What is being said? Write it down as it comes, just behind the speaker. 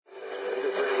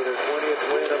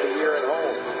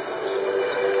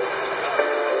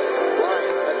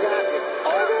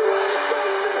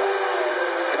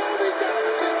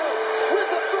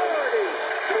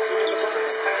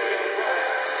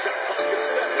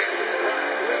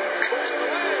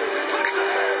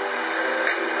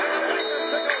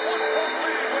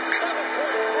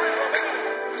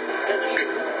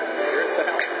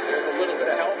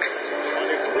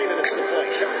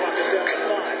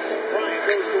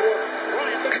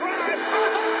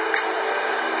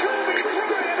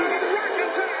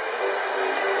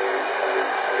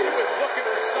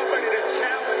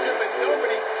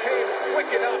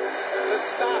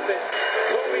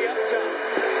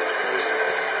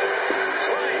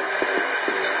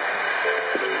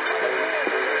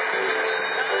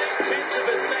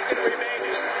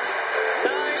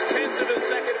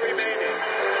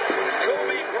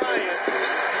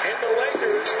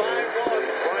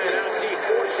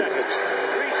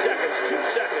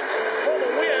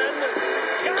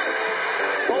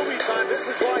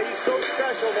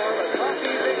so far. A tough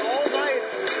evening all night,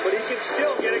 but he can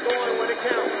still get it going when it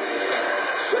counts.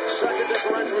 6-second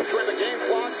differential between the game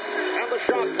clock and the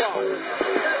shot clock.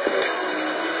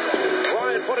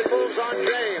 Bryant putting moves on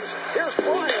James. Here's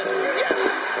Bryant. Yes.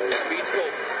 Beats Kobe.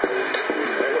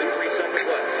 43 seconds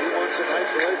left. He wants some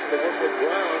isolation to work with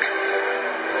Brown.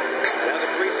 Down to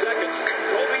 3 seconds.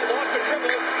 Kobe lost a dribble.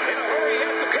 In a hurry, he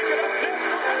has to pick it up.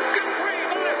 Three.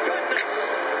 My goodness.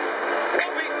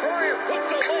 Kobe Bryant puts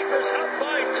the Lakers up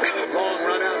by 2. Long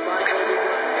run out by Kobe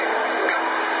Bryant.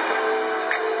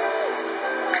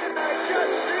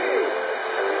 Just see.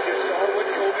 We just saw what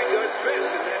Kobe does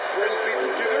best, and that's bring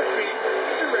people to their feet,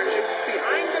 direction,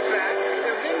 behind the back,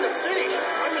 and then the finish.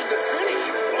 I mean, the finish.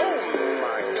 Oh,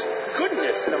 my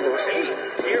goodness, number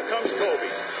 8. Here comes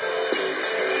Kobe.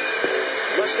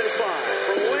 Less than 5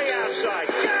 from way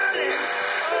outside. Got it!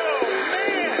 Oh,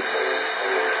 man!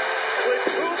 With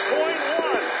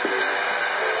 2.1.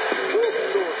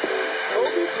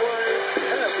 Kobe Bryant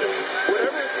has it.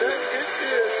 Whatever that it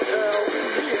is, Al,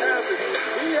 he has it.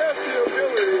 He has the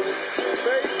ability to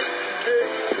make big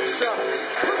shots.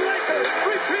 The Lakers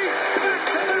repeat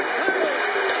back-to-back titles.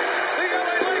 The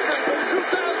LA Lakers are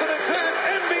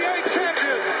 2010 NBA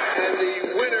champions. And the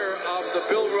winner of the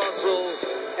Bill Russell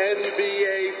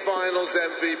NBA Finals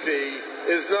MVP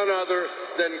is none other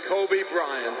than Kobe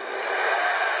Bryant.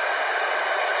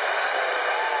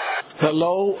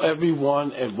 Hello,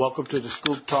 everyone, and welcome to the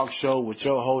Scoop Talk Show with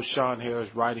your host, Sean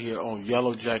Harris, right here on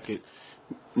Yellow Jacket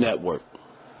Network.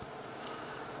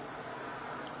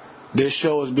 This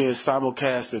show is being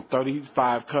simulcast in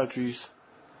 35 countries,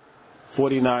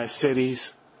 49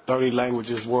 cities, 30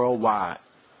 languages worldwide.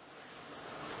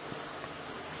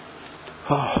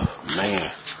 Oh,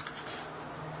 man.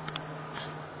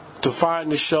 To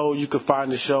find the show, you can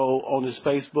find the show on this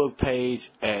Facebook page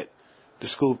at the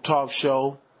Scoop Talk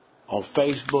Show. On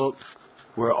Facebook,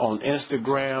 we're on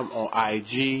Instagram, on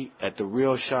IG at The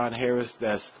Real Sean Harris.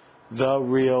 That's The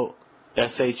Real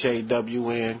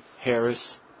SHAWN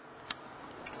Harris.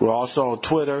 We're also on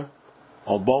Twitter,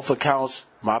 on both accounts.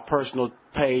 My personal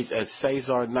page at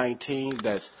Cesar19,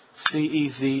 that's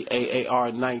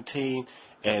CEZAAR19,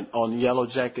 and on the Yellow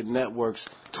Jacket Network's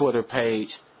Twitter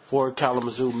page for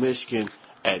Kalamazoo, Michigan,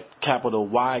 at capital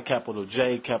Y, capital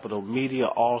J, capital Media,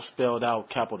 all spelled out,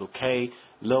 capital K,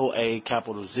 little a,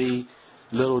 capital Z,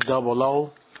 little double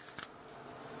O,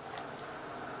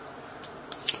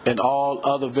 and all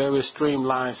other various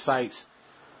streamlined sites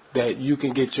that you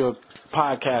can get your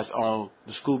podcast on.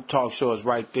 The Scoop Talk Show is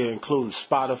right there, including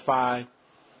Spotify,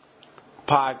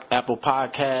 Apple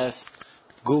Podcasts,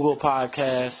 Google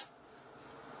Podcasts.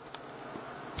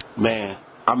 Man,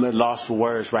 I'm at loss for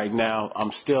words right now.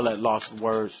 I'm still at loss for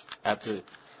words after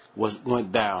what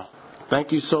went down.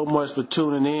 Thank you so much for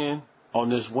tuning in on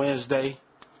this Wednesday.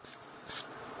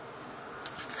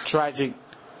 Tragic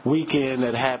weekend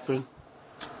that happened.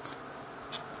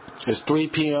 It's 3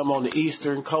 p.m. on the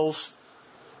Eastern Coast,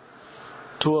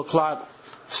 2 o'clock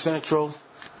Central,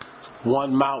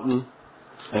 1 Mountain,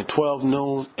 and 12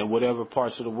 noon in whatever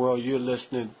parts of the world you're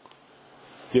listening.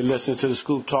 You're listening to the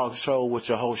Scoop Talk Show with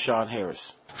your host, Sean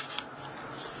Harris.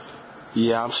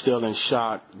 Yeah, I'm still in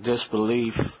shock,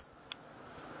 disbelief,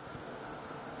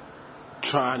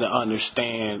 trying to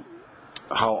understand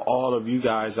how all of you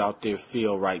guys out there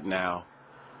feel right now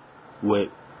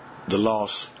with the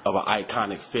loss of an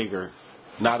iconic figure,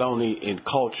 not only in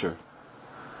culture,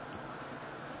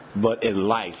 but in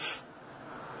life.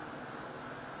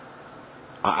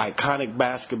 An iconic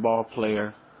basketball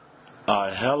player, a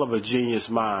hell of a genius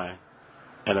mind,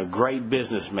 and a great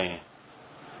businessman.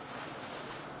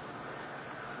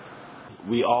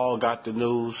 We all got the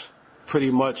news pretty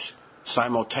much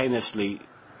simultaneously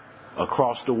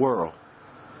across the world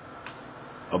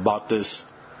about this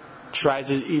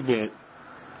tragic event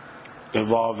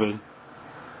involving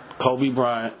Kobe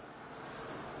Bryant,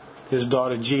 his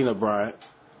daughter Gina Bryant,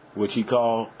 which he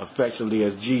called affectionately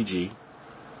as Gigi,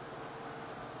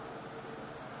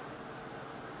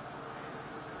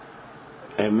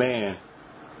 and man,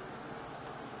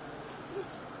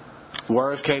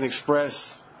 words can't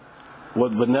express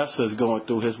what Vanessa is going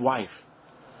through, his wife,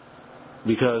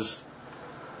 because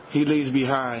he leaves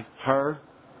behind her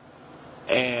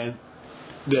and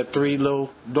their 3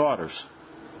 little daughters.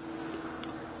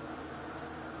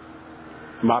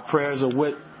 My prayers are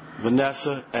with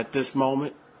Vanessa at this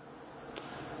moment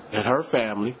and her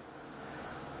family,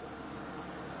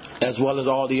 as well as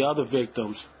all the other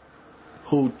victims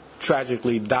who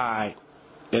tragically died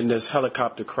in this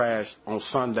helicopter crash on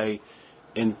Sunday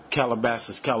in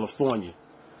Calabasas, California.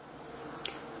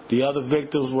 The other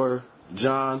victims were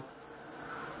John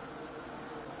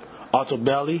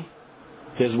Altobelli,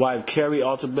 his wife Carrie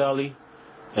Altobelli,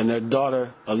 and their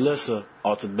daughter Alyssa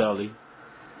Altobelli,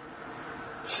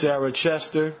 Sarah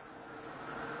Chester,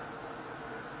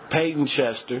 Peyton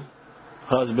Chester,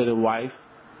 husband and wife,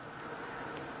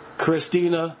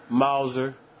 Christina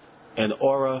Mauser, and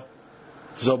Ora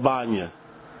Zobanya.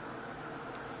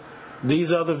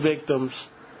 These other victims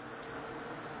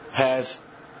has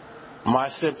my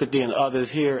sympathy and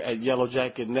others here at Yellow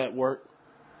Jacket Network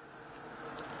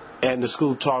and the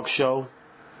Scoop Talk Show,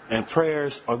 and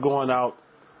prayers are going out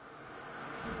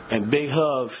and big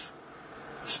hugs,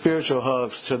 spiritual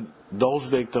hugs to those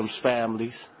victims'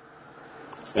 families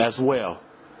as well.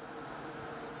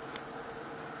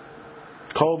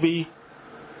 Kobe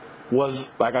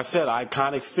was, like I said, an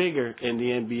iconic figure in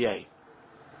the NBA.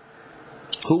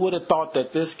 Who would have thought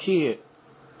that this kid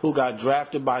who got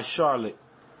drafted by Charlotte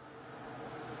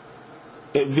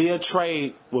via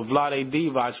trade with Vlade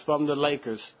Divac from the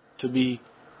Lakers to be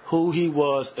who he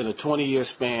was in a 20-year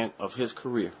span of his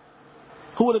career?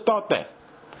 Who would have thought that?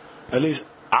 At least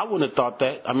I wouldn't have thought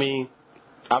that. I mean,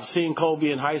 I've seen Kobe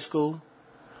in high school.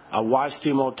 I watched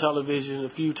him on television a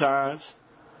few times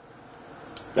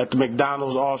at the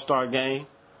McDonald's All-Star Game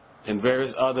and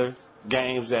various other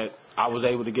games that I was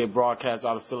able to get broadcast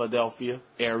out of Philadelphia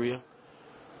area.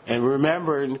 And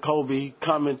remembering Kobe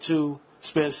coming to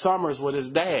spend summers with his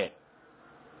dad.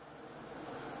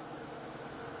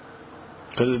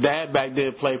 Because his dad back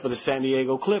then played for the San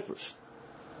Diego Clippers.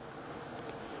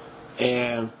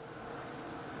 And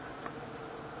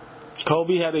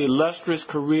Kobe had an illustrious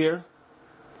career.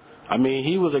 I mean,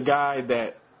 he was a guy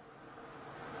that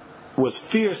was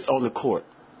fierce on the court.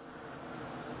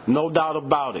 No doubt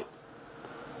about it.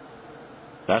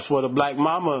 That's where the Black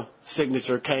Mama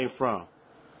signature came from.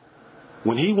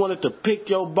 When he wanted to pick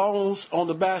your bones on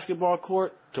the basketball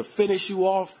court to finish you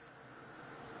off,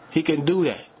 he can do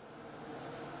that.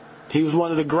 He was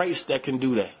one of the greats that can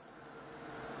do that.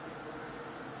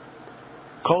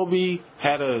 Kobe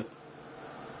had a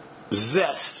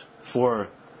zest for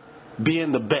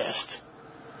being the best.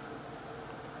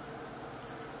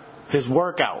 His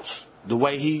workouts, the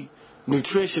way he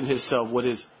nutritioned himself with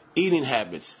his eating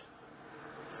habits,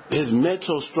 his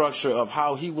mental structure of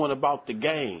how he went about the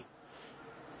game,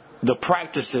 the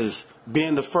practices,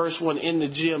 being the first one in the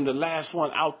gym, the last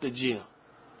one out the gym.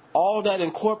 All that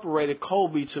incorporated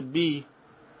Kobe to be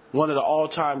one of the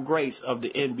all-time greats of the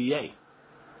NBA.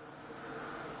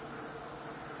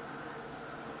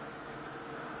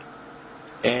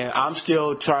 And I'm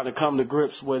still trying to come to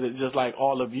grips with it, just like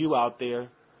all of you out there.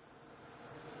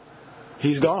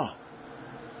 He's gone.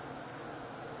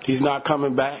 He's not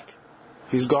coming back.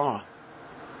 He's gone.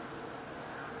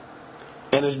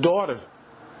 And his daughter,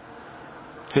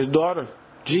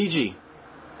 Gigi,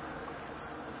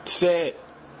 said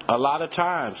a lot of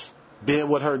times, being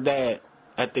with her dad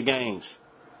at the games,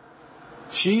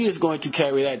 she is going to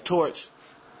carry that torch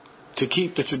to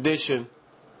keep the tradition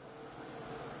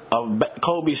of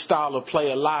Kobe's style of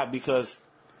play alive, because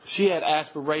she had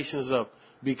aspirations of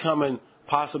becoming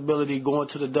possibility going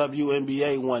to the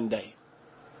WNBA one day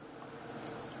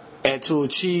and to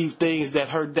achieve things that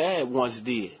her dad once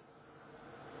did.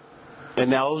 And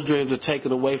now those dreams are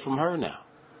taken away from her now.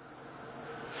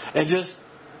 And just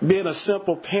being a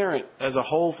simple parent as a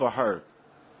whole for her.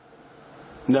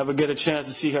 Never get a chance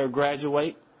to see her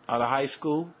graduate out of high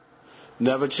school.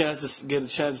 Never get a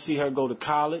chance to see her go to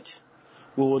college.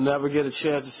 We will never get a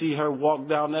chance to see her walk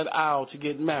down that aisle to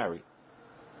get married.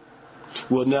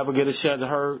 We'll never get a chance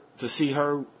to see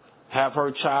her have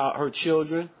her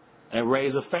children, and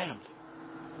raise a family.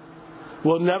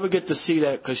 We'll never get to see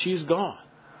that because she's gone.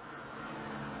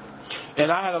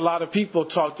 And I had a lot of people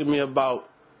talk to me about,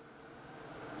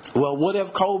 well, what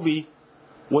if Kobe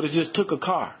would have just took a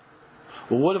car?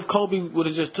 Well, what if Kobe would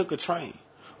have just took a train?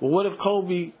 Well, what if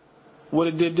Kobe would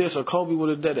have did this or Kobe would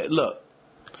have did that? Look,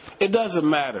 it doesn't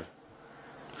matter.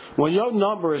 When your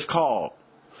number is called,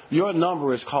 your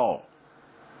number is called.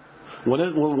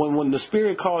 When the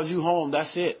Spirit calls you home,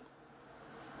 that's it.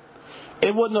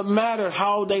 It wouldn't have mattered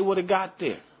how they would have got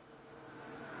there.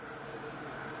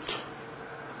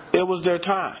 It was their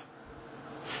time.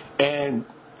 And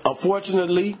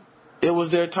unfortunately, it was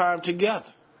their time together.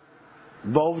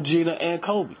 Both Gina and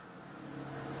Kobe.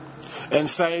 And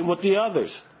same with the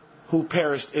others who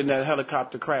perished in that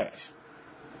helicopter crash.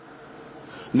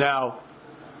 Now,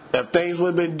 if things would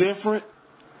have been different,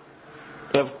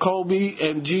 if Kobe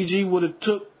and Gigi would have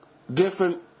took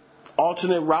different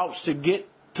alternate routes to get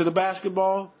to the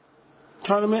basketball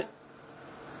tournament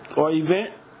or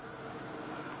event,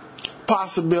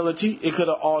 possibility it could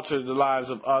have altered the lives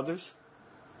of others.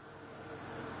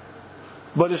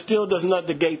 But it still does not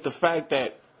negate the fact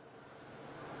that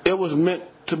It was meant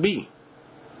to be.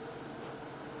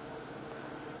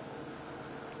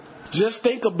 Just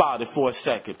think about it for a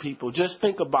second, people. Just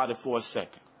think about it for a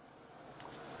second.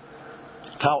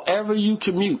 However you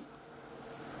commute,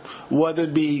 whether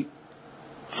it be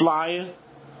flying,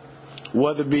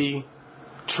 whether it be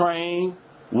train,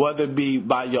 whether it be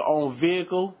by your own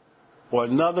vehicle or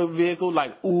another vehicle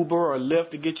like Uber or Lyft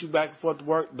to get you back and forth to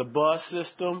work, the bus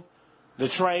system, the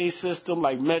train system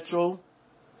like Metro,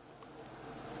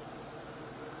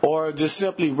 or just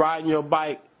simply riding your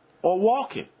bike or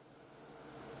walking.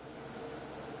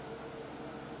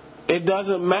 It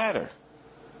doesn't matter.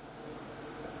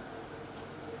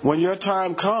 When your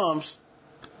time comes,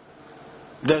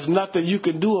 there's nothing you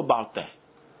can do about that.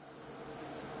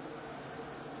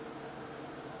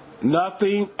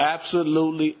 Nothing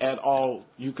absolutely at all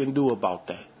you can do about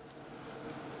that.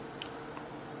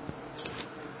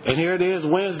 And here it is,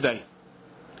 Wednesday.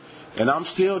 And I'm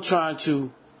still trying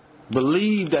to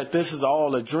believe that this is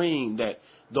all a dream, that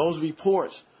those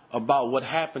reports about what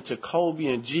happened to Kobe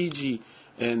and Gigi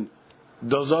and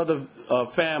those other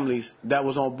families that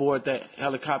was on board that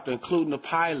helicopter, including the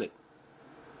pilot,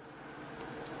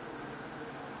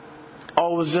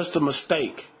 oh, it was just a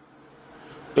mistake.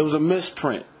 It was a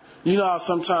misprint. You know how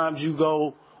sometimes you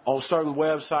go on certain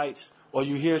websites or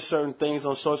you hear certain things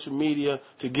on social media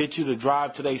to get you to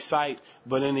drive to their site,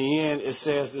 but in the end it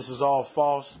says this is all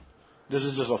false. This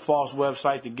is just a false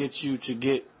website to get you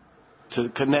to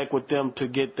connect with them to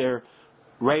get their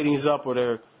ratings up or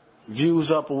their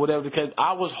views up or whatever the case.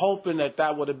 I was hoping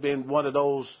that would have been one of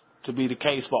those to be the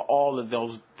case for all of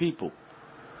those people.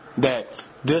 That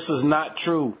this is not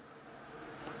true.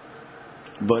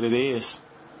 But it is.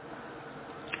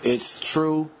 It's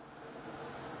true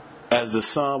as the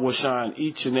sun will shine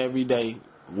each and every day,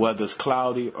 whether it's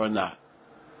cloudy or not.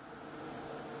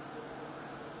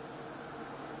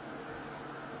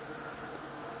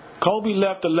 Kobe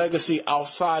left a legacy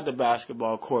outside the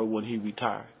basketball court when he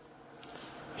retired.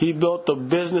 He built a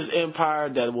business empire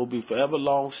that will be forever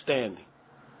long-standing.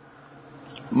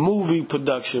 Movie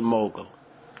production mogul.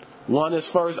 Won his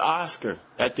first Oscar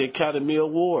at the Academy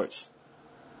Awards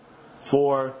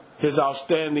for his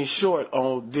outstanding short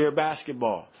on Dear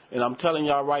Basketball. And I'm telling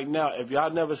y'all right now, if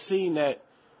y'all never seen that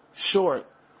short,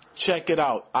 check it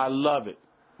out. I love it.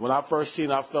 When I first seen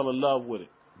it, I fell in love with it.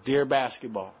 Dear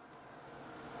Basketball.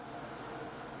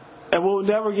 And we'll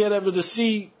never get able to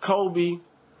see Kobe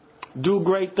do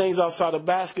great things outside of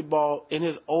basketball in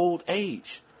his old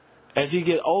age. As he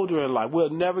get older in life, we'll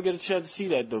never get a chance to see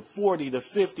that. The 40, the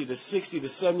 50, the 60, the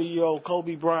 70-year-old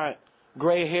Kobe Bryant,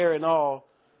 gray hair and all.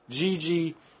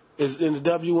 Gigi is in the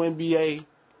WNBA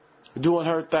doing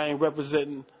her thing,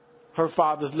 representing her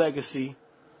father's legacy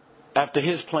after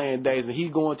his playing days. And he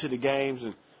going to the games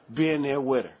and being there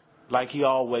with her like he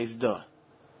always done.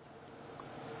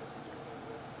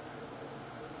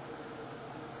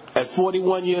 At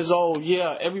 41 years old,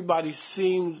 yeah, everybody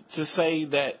seems to say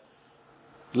that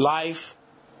life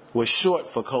was short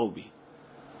for Kobe.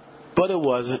 But it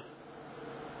wasn't.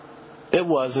 It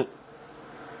wasn't.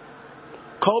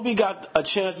 Kobe got a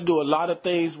chance to do a lot of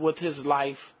things with his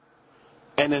life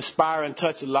and inspire and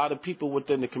touch a lot of people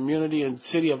within the community and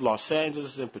city of Los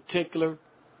Angeles in particular,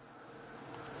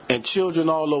 and children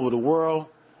all over the world,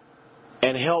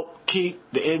 and help keep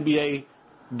the NBA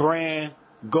brand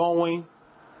going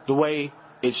the way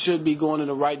it should be, going in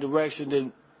the right direction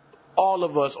that all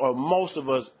of us or most of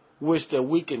us wish that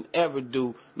we can ever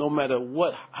do, no matter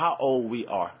how old we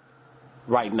are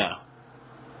right now.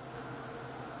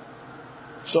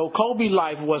 So Kobe's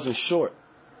life wasn't short,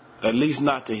 at least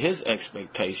not to his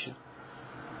expectation.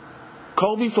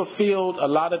 Kobe fulfilled a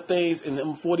lot of things in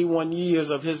them 41 years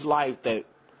of his life that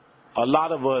a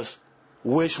lot of us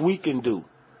wish we can do,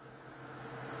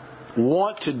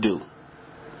 want to do,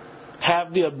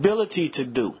 have the ability to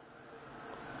do.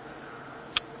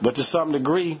 But to some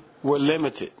degree, we're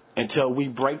limited until we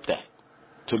break that,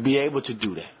 to be able to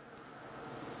do that.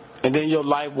 And then your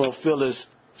life won't feel as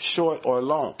short or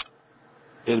long.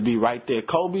 It'll be right there.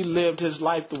 Kobe lived his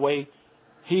life the way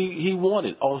he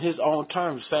wanted, on his own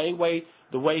terms. Same way,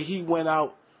 the way he went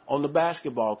out on the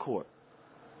basketball court.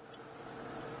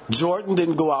 Jordan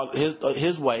didn't go out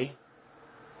his way,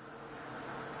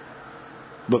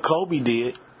 but Kobe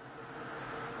did.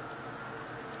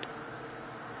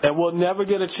 And we'll never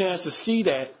get a chance to see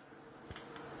that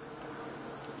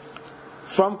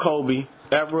from Kobe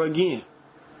ever again.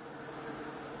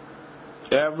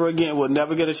 Ever again. We'll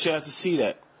never get a chance to see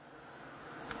that.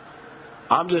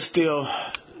 I'm just still,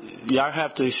 y'all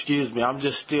have to excuse me, I'm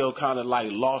just still kind of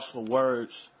like lost for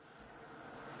words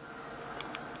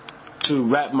to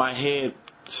wrap my head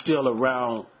still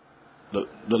around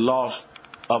the loss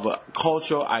of a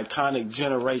cultural, iconic,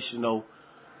 generational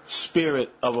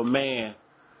spirit of a man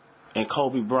and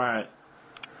Kobe Bryant.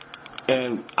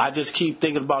 And I just keep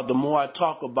thinking about, the more I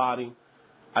talk about him,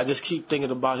 I just keep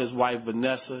thinking about his wife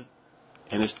Vanessa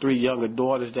and his 3 younger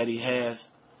daughters that he has.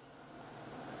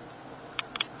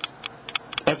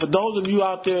 And for those of you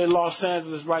out there in Los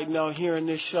Angeles right now hearing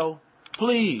this show,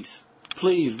 please,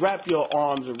 please wrap your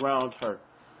arms around her.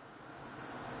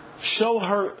 Show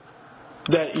her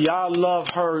that y'all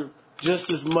love her just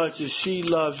as much as she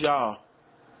loves y'all.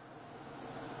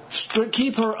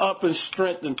 Keep her up in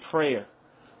strength and prayer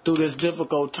through this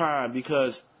difficult time,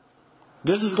 because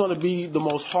this is going to be the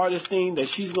most hardest thing that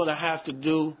she's going to have to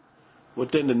do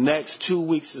within the next 2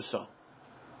 weeks or so,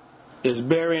 is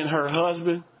burying her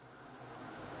husband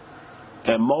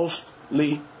and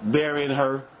mostly burying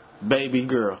her baby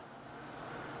girl.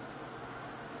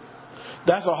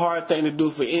 That's a hard thing to do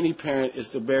for any parent, is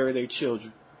to bury their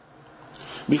children.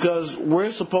 Because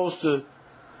we're supposed to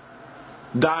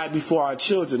die before our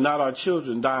children, not our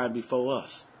children dying before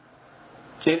us.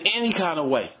 In any kind of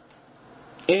way.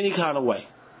 Any kind of way.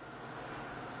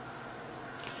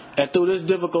 And through this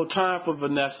difficult time for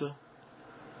Vanessa,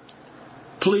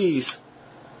 please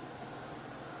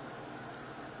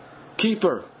keep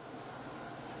her.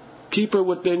 Keep her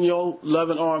within your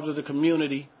loving arms of the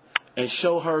community, and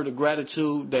show her the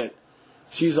gratitude that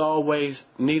she's always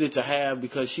needed to have,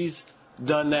 because she's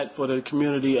done that for the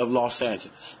community of Los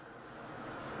Angeles.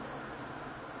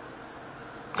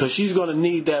 Because she's going to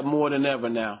need that more than ever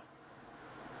now.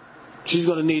 She's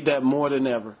going to need that more than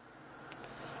ever.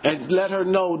 And let her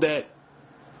know that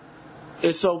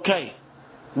it's okay.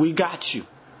 We got you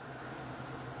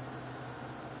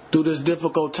through this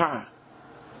difficult time.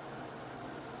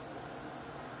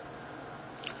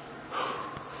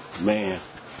 Man.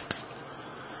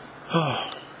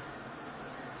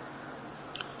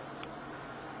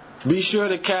 Be sure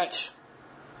to catch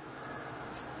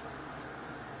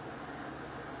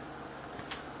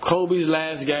Kobe's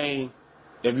last game.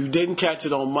 If you didn't catch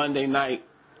it on Monday night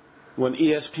when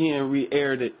ESPN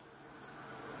re-aired it,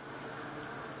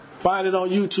 find it on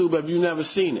YouTube if you've never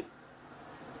seen it.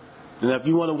 And if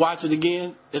you want to watch it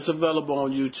again, it's available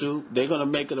on YouTube. They're going to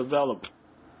make it available.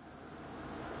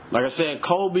 Like I said,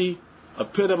 Kobe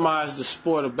epitomized the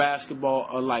sport of basketball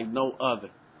unlike no other.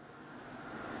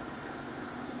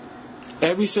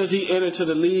 Ever since he entered to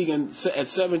the league at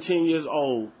 17 years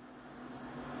old,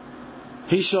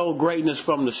 he showed greatness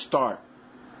from the start.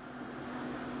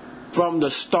 From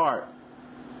the start.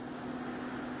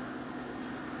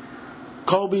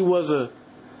 Kobe was a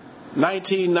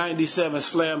 1997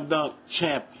 slam dunk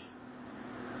champion.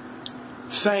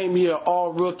 Same year,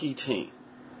 all-rookie team.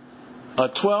 A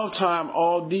 12-time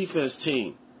all-defense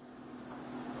team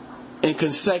in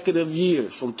consecutive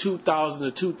years from 2000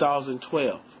 to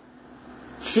 2012.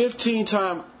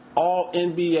 15-time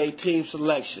all-NBA team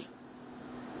selection.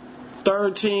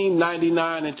 Third team,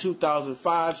 99 and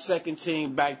 2005. Second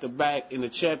team, back-to-back in the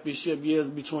championship years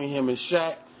between him and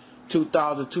Shaq,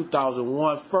 2000,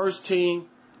 2001. First team,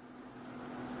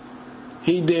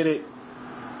 he did it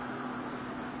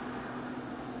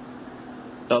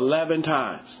 11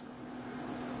 times.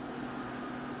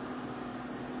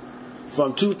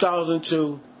 From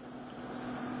 2002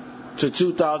 to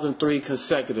 2003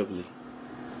 consecutively.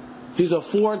 He's a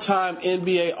 4-time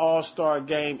NBA All-Star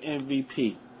Game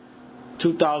MVP.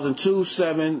 2002,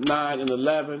 7, 9, and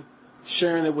 11,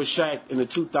 sharing it with Shaq in the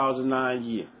 2009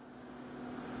 year.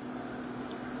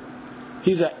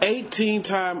 He's an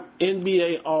 18-time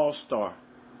NBA All-Star.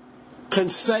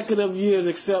 Consecutive years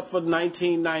except for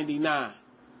 1999.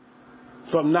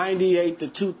 From 98 to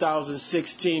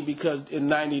 2016, because in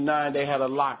 99 they had a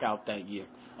lockout that year.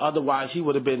 Otherwise, he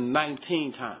would have been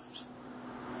 19 times.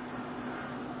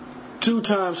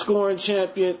 2-time scoring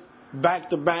champion,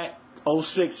 back-to-back,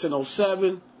 06 and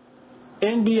 07.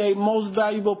 NBA Most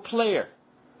Valuable Player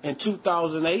in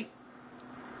 2008.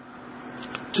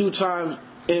 2-time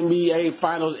NBA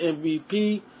Finals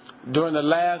MVP during the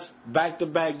last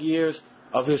back-to-back years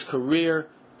of his career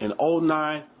in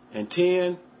 09 and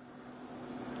 10.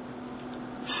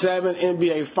 7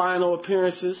 NBA Final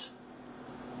appearances.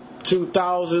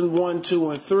 2001, 2,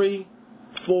 and 3.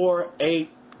 4, 8,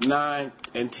 9,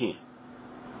 and 10.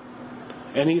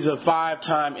 And he's a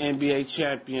 5-time NBA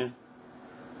champion,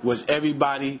 which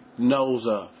everybody knows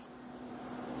of.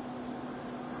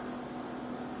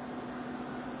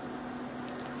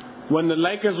 When the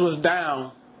Lakers was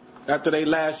down after their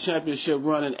last championship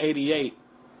run in '88,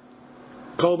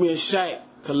 Kobe and Shaq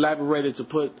collaborated to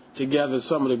put together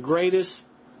some of the greatest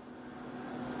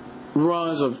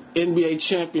runs of NBA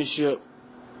championship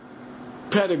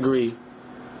pedigree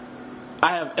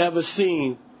I have ever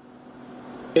seen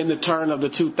in the turn of the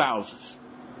 2000s.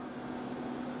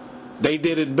 They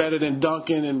did it better than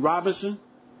Duncan and Robinson,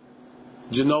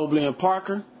 Ginobili and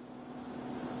Parker.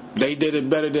 They did it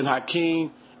better than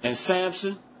Hakeem and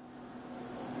Sampson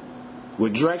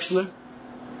with Drexler.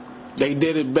 They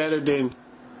did it better than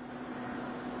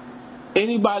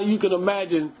anybody you can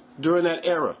imagine during that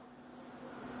era.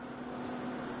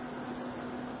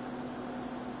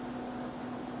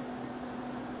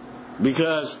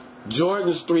 Because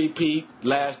Jordan's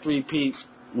last three-peat,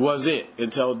 was it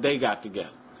until they got together.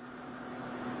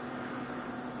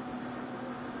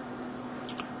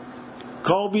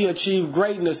 Kobe achieved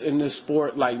greatness in this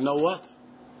sport like no other.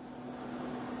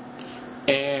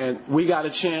 And we got a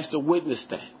chance to witness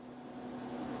that.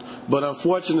 But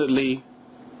unfortunately,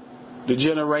 the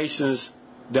generations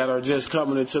that are just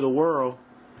coming into the world,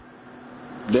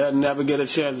 they'll never get a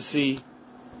chance to see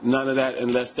none of that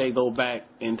unless they go back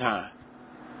in time.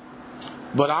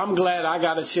 But I'm glad I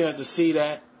got a chance to see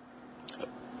that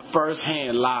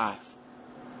firsthand live.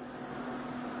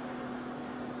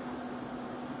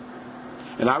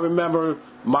 And I remember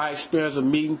my experience of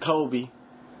meeting Kobe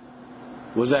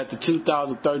was at the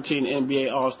 2013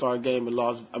 NBA All-Star game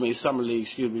in Summer League,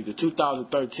 the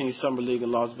 2013 Summer League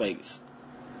in Las Vegas.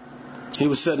 He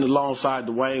was sitting alongside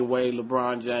Dwayne Wade,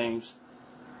 LeBron James,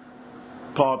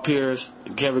 Paul Pierce,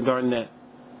 and Kevin Garnett.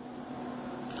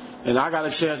 And I got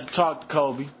a chance to talk to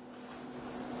Kobe.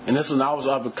 And this when I was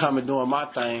up and coming doing my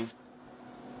thing.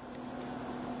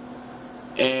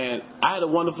 And I had a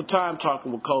wonderful time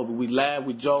talking with Kobe. We laughed,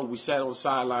 we joked, we sat on the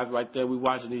sidelines right there. We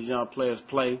watching these young players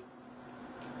play.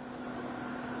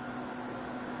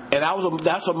 And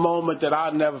that's a moment that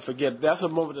I'll never forget. That's a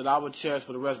moment that I would cherish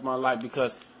for the rest of my life,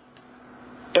 because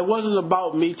it wasn't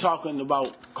about me talking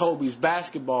about Kobe's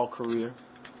basketball career.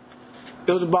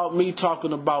 It was about me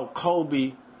talking about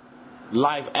Kobe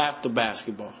life after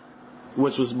basketball,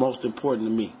 which was most important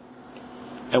to me.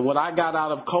 And what I got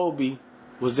out of Kobe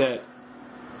was that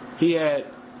he had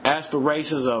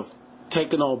aspirations of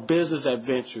taking on business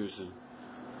adventures and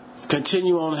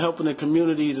continue on helping the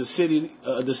communities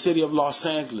and the city of Los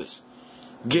Angeles,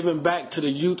 giving back to the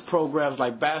youth programs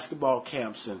like basketball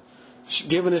camps and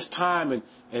giving his time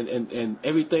and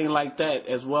everything like that,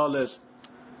 as well as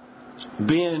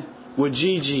being with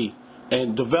Gigi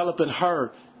and developing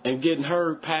her and getting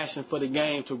her passion for the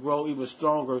game to grow even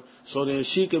stronger, so that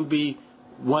she can be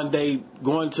one day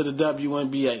going to the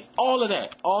WNBA. All of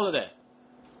that.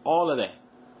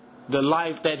 The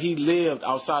life that he lived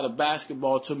outside of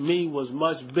basketball, to me, was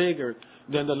much bigger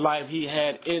than the life he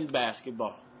had in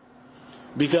basketball.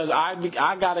 Because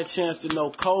I got a chance to know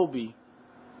Kobe,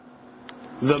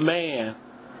 the man,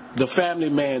 the family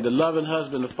man, the loving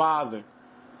husband, the father,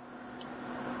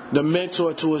 the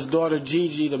mentor to his daughter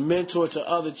Gigi, the mentor to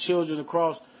other children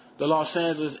across the Los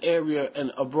Angeles area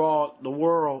and abroad the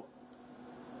world.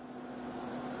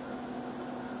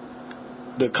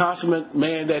 The consummate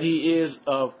man that he is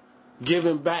of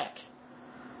giving back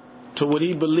to what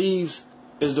he believes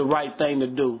is the right thing to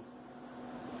do.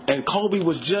 And Kobe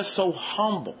was just so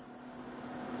humble.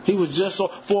 He was just so,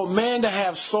 for a man to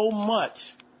have so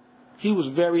much, he was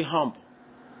very humble.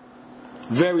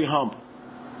 Very humble.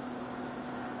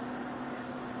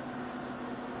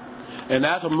 And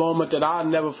that's a moment that I'll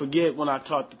never forget when I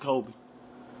talked to Kobe.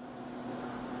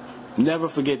 Never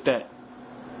forget that.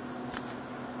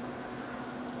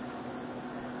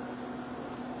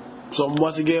 So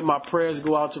once again, my prayers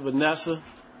go out to Vanessa,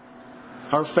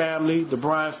 her family, the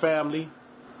Bryant family,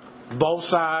 both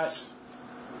sides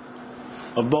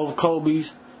of both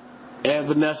Kobe's and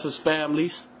Vanessa's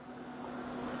families,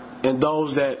 and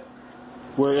those that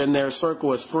were in their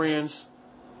circle as friends,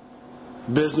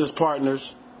 business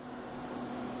partners,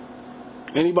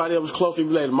 anybody that was closely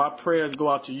related. My prayers go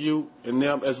out to you and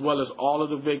them, as well as all of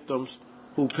the victims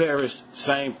who perished.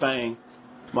 Same thing.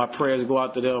 My prayers go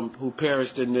out to them who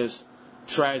perished in this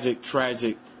tragic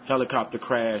helicopter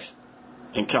crash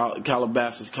in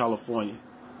Calabasas, California.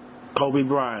 Kobe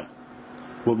Bryant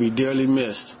will be dearly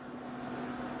missed.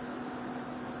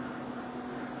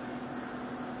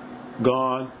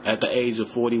 Gone at the age of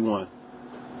 41.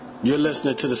 You're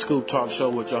listening to the Scoop Talk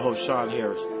Show with your host, Sean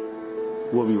Harris.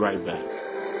 We'll be right back.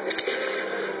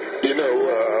 You know,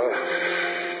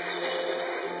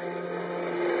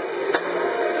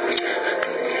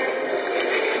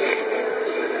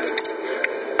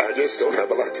 I just don't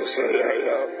have a lot to say.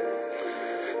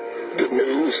 The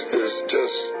news is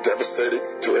just devastating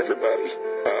to everybody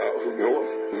who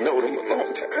know them a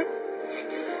long time.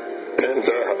 And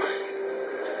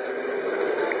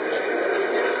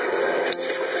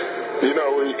You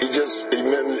know,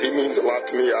 he means a lot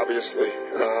to me, obviously.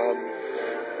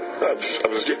 I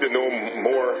was getting to know him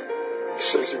more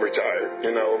since he retired,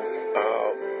 you know.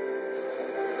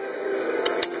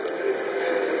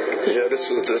 Yeah, this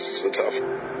is the tough.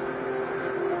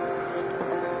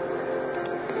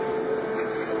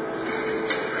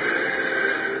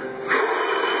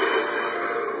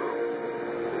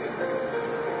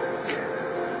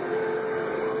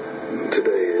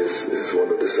 Today is one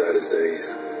of the saddest days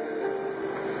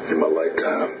in my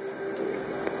lifetime.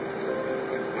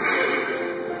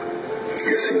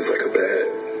 It seems like a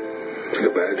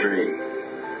bad dream.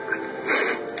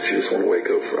 You just want to wake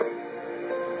up from.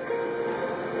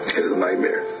 It's a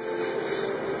nightmare.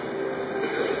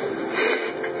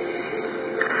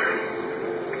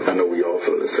 I know we all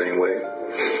feel the same way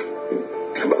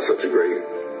about such a great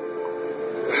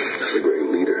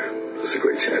leader, just a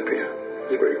great champion,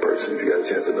 a great person. If you got a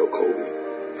chance to know Kobe,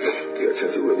 you got a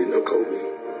chance to really know Kobe,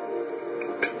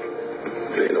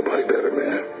 there ain't nobody better,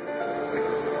 man.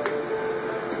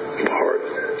 My heart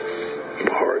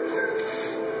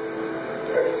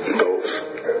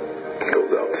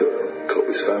goes out to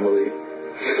Kobe's family,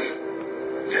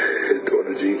 his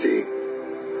daughter Gigi.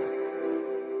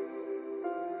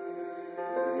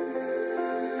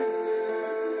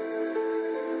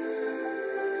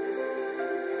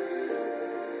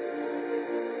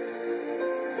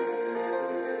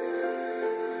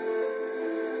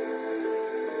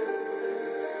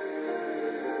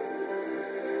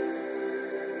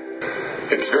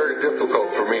 It's very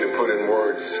difficult for me to put in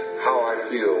words how I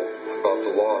feel about the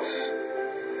loss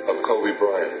of Kobe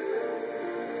Bryant.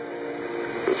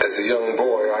 As a young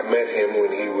boy, I met him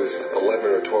when he was 11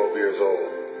 or 12 years old.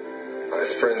 I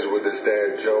was friends with his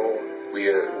dad, Joe. We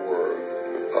were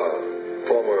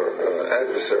former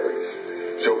adversaries.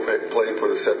 Joe played for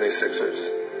the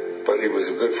 76ers, but he was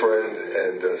a good friend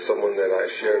and someone that I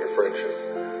shared a friendship.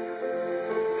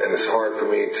 And it's hard for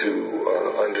me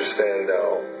to understand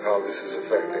now how this is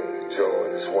affecting Joe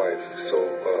and his wife. So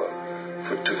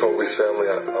to Kobe's family,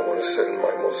 I want to send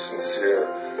my most sincere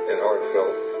and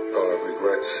heartfelt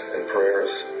regrets and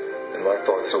prayers. And my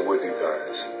thoughts are with you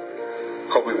guys.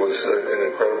 Kobe was an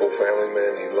incredible family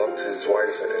man. He loved his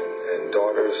wife and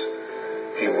daughters.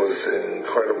 He was an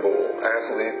incredible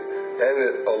athlete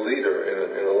and a leader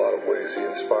in a lot of ways. He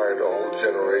inspired a whole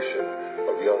generation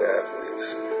of young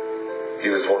athletes. He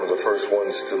was one of the first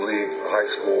ones to leave high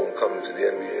school and come to the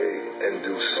NBA and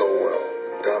do so well,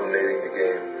 dominating the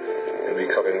game and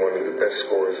becoming one of the best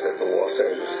scorers that the Los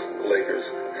Angeles Lakers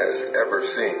has ever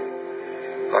seen.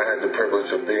 I had the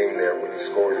privilege of being there when he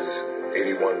scored his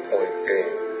 81-point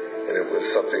game, and it was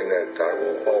something that I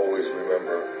will always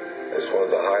remember as one of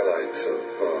the highlights of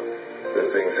the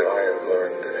things that I have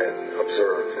learned and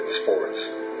observed in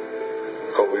sports.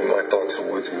 Kobe, my thoughts are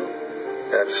with you.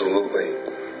 Absolutely.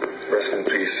 Rest in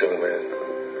peace, young man.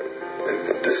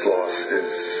 This loss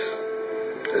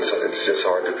it's just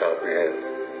hard to comprehend.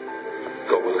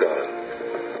 Go with God.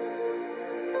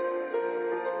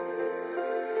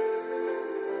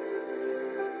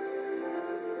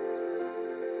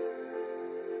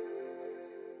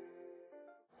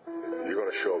 You're going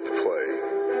to show up to play,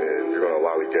 and you're going to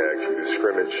lollygag through this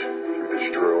scrimmage, through this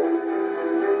drill.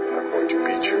 I'm going to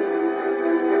beat you.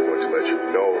 I'm going to let you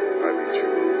know I beat you.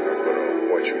 I'm going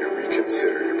to want you to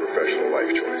reconsider your professional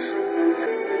life choice.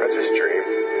 I just dream.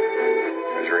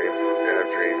 I dream. I have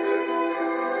dreams.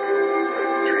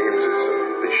 And dreams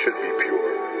they should be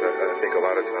pure. And I think a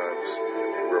lot of times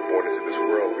when we're born into this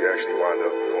world, we actually wind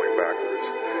up going backwards.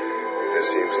 And it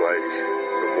seems like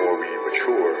the more we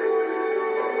mature,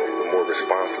 the more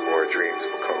responsible our dreams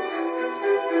become.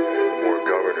 And the more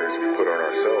governors we put on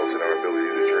ourselves and our ability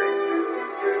to dream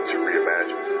and to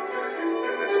reimagine.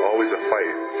 And it's always a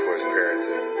fight for us parents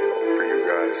and for you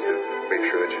guys to make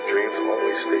sure that your dreams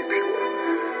always stay pure.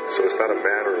 So it's not a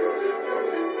matter of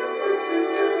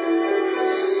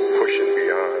pushing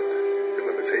beyond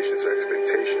your limitations or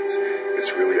expectations.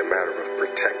 It's really a matter of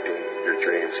protecting your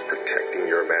dreams, protecting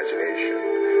your imagination.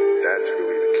 That's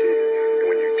really the key. And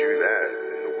when you do that,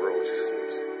 then the world just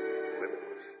seems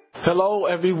limitless. Hello,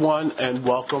 everyone, and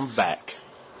welcome back.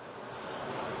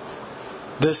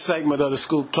 This segment of the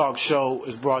Scoop Talk Show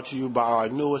is brought to you by our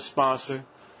newest sponsor,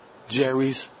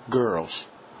 Jerry's Girls.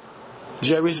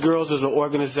 Jerry's Girls is an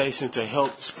organization to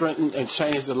help strengthen and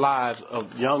change the lives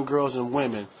of young girls and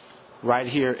women right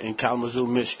here in Kalamazoo,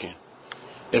 Michigan.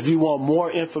 If you want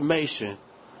more information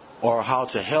or how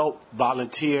to help,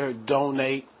 volunteer,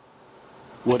 donate,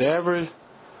 whatever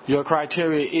your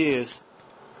criteria is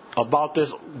about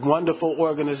this wonderful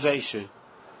organization,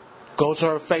 go to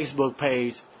her Facebook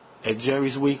page at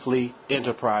Jerry's Weekly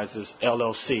Enterprises,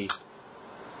 LLC,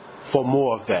 for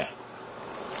more of that.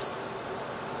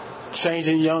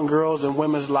 Changing young girls and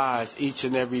women's lives each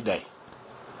and every day.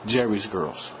 Jerry's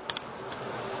Girls.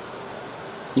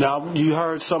 Now, you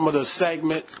heard some of the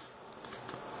segment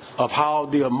of how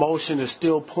the emotion is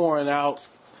still pouring out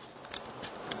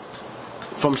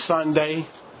from Sunday,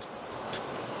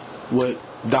 with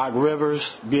Doc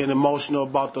Rivers being emotional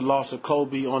about the loss of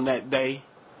Kobe on that day,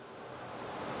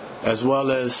 as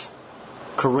well as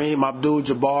Kareem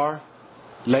Abdul-Jabbar,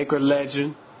 Laker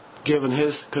legend, giving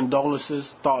his condolences,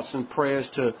 thoughts, and prayers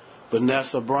to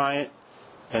Vanessa Bryant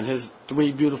and his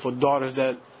 3 beautiful daughters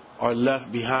that are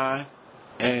left behind,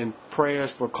 and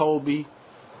prayers for Kobe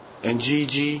and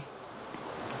Gigi.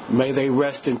 May they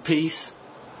rest in peace,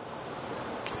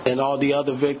 and all the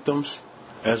other victims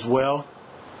as well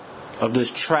of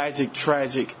this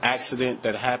tragic accident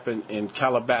that happened in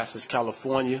Calabasas,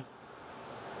 California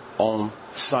on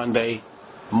Sunday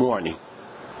morning.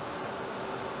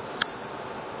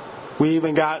 We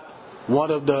even got one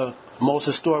of the most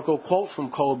historical quotes from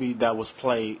Kobe that was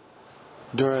played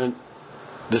during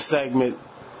the segment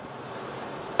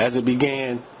as it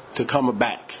began to come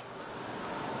back.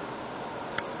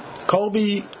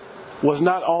 Kobe was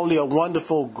not only a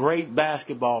wonderful, great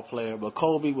basketball player, but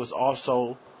Kobe was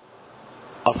also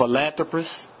a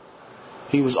philanthropist.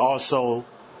 He was also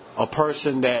a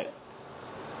person that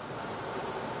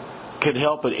could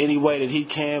help in any way that he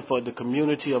can for the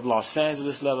community of Los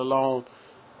Angeles, let alone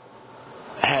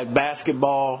had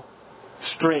basketball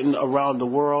strengthened around the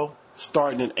world,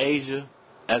 starting in Asia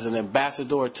as an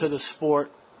ambassador to the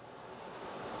sport.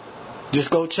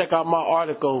 Just go check out my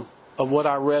article of what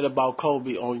I read about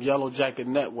Kobe on Yellow Jacket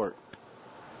Network.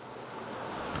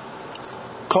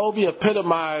 Kobe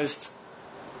epitomized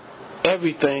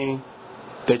everything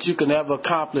that you can ever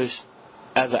accomplish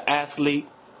as an athlete,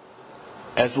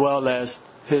 as well as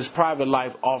his private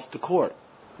life off the court.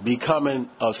 Becoming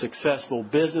a successful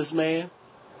businessman,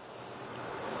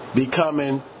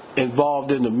 becoming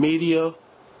involved in the media,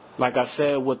 like I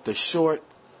said, with the short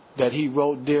that he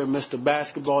wrote, Dear Mr.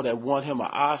 Basketball, that won him an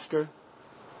Oscar.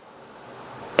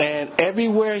 And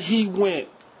everywhere he went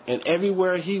and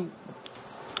everywhere he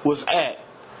was at,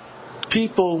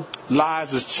 people's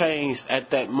lives was changed at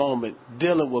that moment,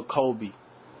 dealing with Kobe.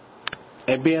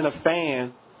 And being a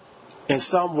fan, in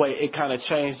some way, it kind of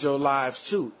changed your lives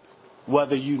too,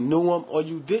 whether you knew him or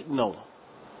you didn't know him.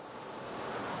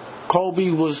 Kobe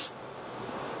was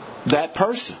that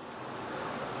person,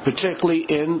 particularly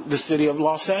in the city of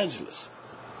Los Angeles.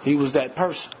 He was that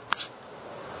person.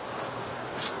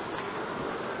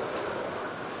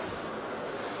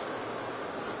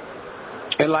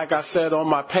 And like I said on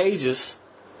my pages,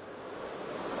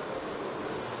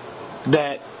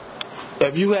 that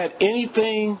if you had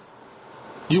anything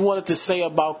you wanted to say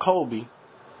about Kobe,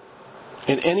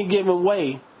 in any given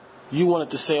way you wanted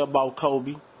to say about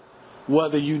Kobe,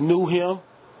 whether you knew him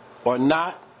or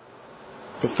not,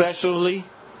 professionally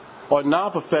or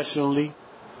non-professionally,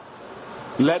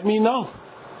 let me know.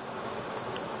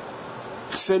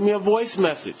 Send me a voice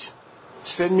message.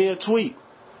 Send me a tweet.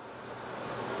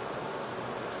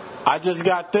 I just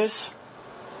got this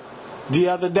the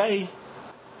other day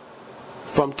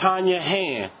from Tanya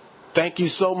Hand. Thank you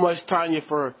so much, Tanya,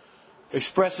 for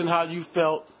expressing how you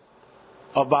felt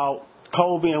about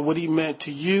Kobe and what he meant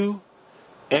to you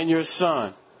and your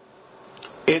son.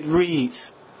 It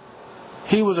reads,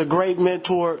 he was a great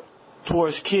mentor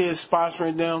towards kids,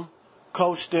 sponsoring them,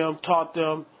 coached them, taught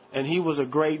them, and he was a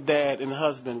great dad and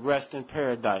husband. Rest in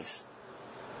paradise.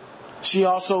 She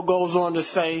also goes on to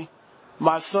say,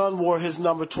 my son wore his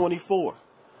number 24.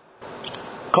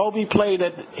 Kobe played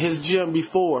at his gym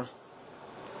before,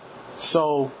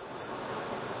 so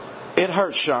it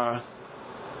hurts, Sean.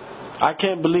 I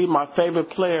can't believe my favorite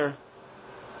player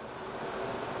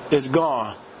is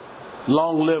gone.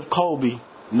 Long live Kobe,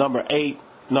 number 8,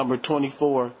 number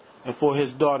 24, and for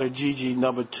his daughter Gigi,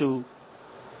 number 2,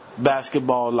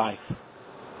 basketball life.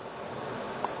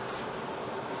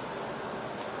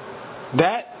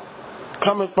 That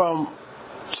coming from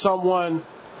someone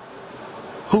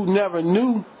who never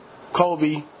knew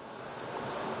Kobe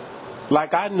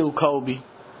like I knew Kobe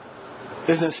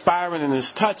is inspiring and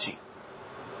is touching.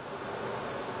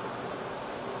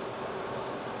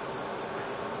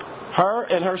 Her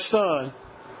and her son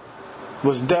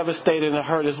was devastated and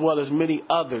hurt, as well as many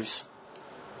others,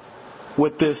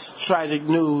 with this tragic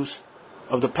news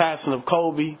of the passing of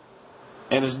Kobe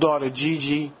and his daughter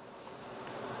Gigi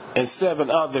and 7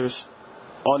 others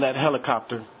on that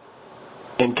helicopter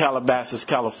in Calabasas,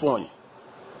 California.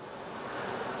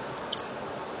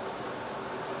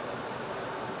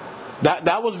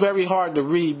 That was very hard to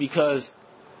read, because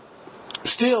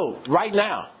still, right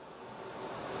now,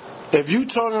 If you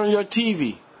turn on your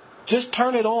TV, just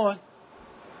turn it on,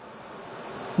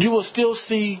 you will still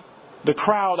see the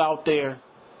crowd out there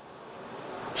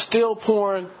still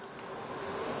pouring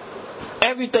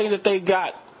everything that they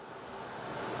got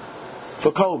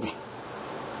for Kobe.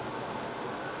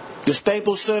 The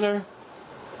Staples Center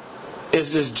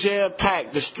is just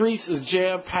jam-packed. The streets is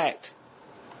jam-packed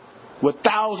with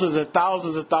thousands and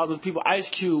thousands and thousands of people. Ice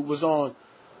Cube was on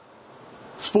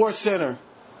Sports Center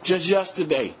just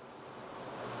yesterday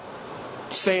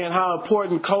saying how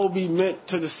important Kobe meant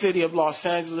to the city of Los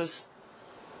Angeles.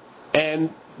 And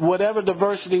whatever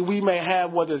diversity we may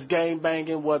have, whether it's gang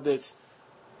banging, whether it's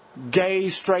gay,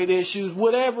 straight issues,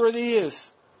 whatever it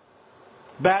is,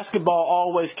 basketball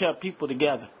always kept people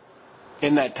together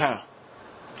in that town.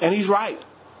 And he's right.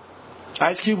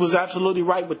 Ice Cube was absolutely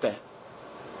right with that.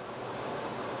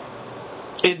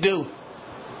 It do.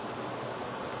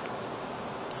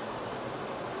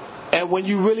 And when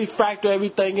you really factor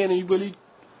everything in and you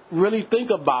really think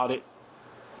about it,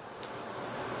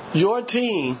 your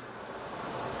team,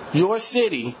 your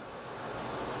city,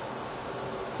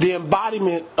 the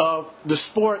embodiment of the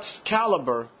sports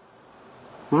caliber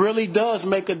really does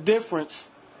make a difference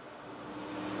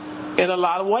in a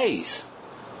lot of ways.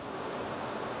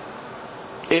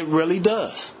 It really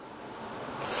does.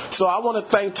 So I want to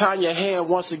thank Tanya Hand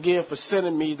once again for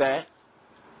sending me that.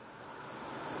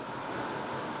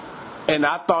 And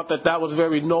I thought that was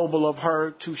very noble of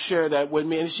her to share that with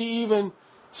me. And she even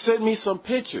sent me some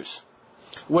pictures,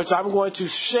 which I'm going to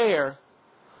share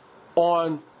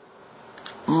on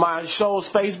my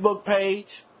show's Facebook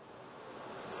page,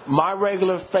 my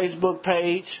regular Facebook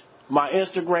page, my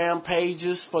Instagram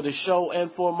pages for the show and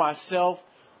for myself,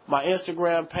 my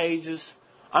Instagram pages.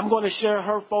 I'm going to share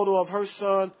her photo of her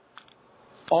son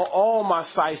on all my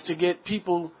sites to get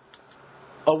people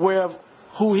aware of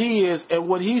who he is and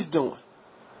what he's doing.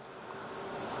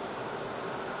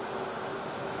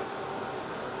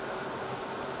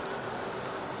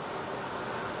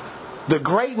 The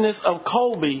greatness of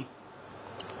Kobe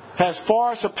has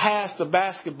far surpassed the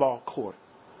basketball court.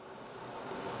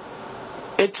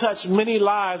 It touched many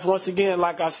lives, once again,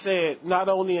 like I said, not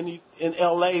only in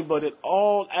LA, but in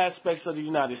all aspects of the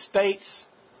United States.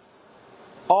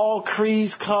 All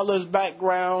creeds, colors,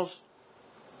 backgrounds,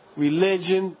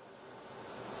 religion,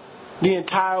 the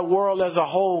entire world as a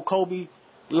whole. Kobe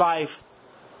life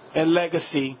and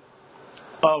legacy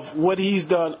of what he's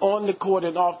done on the court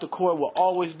and off the court will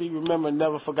always be remembered,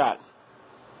 never forgotten.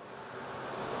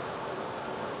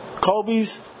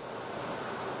 Kobe's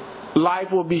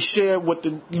life will be shared with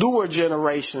the newer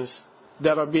generations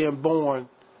that are being born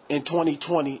in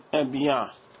 2020 and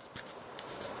beyond.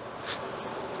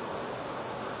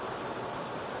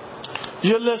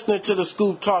 You're listening to the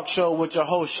Scoop Talk Show with your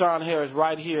host, Sean Harris,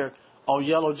 right here on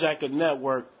Yellow Jacket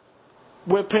Network.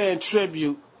 We're paying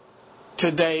tribute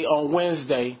today on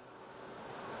Wednesday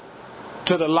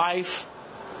to the life,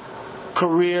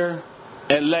 career,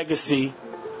 and legacy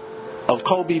of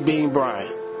Kobe Bean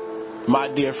Bryant, my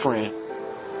dear friend.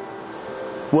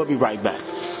 We'll be right back.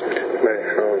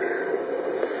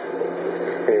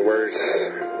 Man, words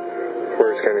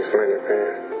can't explain it,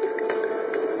 man.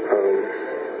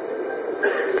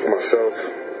 For myself,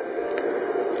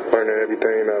 learning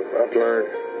everything I've learned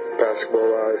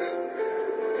basketball-wise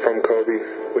from Kobe,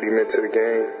 what he meant to the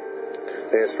game,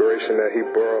 the inspiration that he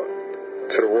brought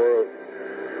to the world.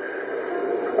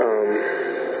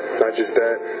 Not just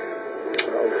that,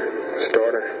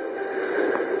 starter.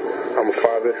 I'm a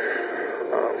father.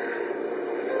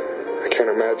 I can't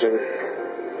imagine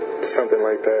something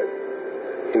like that,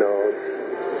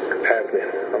 happening.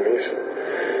 I mean,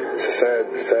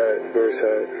 it's a very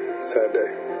sad day.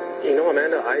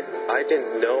 Amanda, I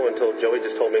didn't know until Joey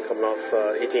just told me coming off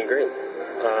 18 Green.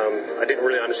 I didn't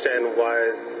really understand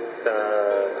why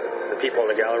the people in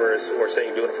the gallery were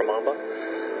saying do it for Mamba.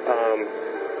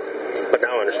 But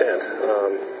now I understand.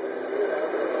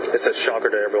 It's a shocker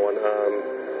to everyone.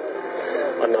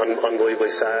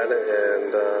 Unbelievably sad,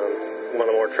 and one of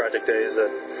the more tragic days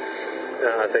that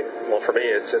I think, for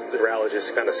me, the reality is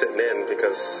kind of sitting in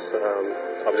because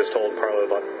I was just told probably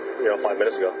about 5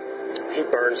 minutes ago. He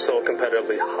burns so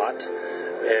competitively hot,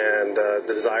 and the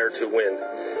desire to win.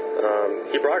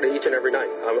 He brought it each and every night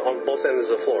on both ends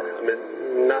of the floor. I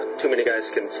mean, not too many guys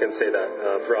can say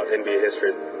that throughout NBA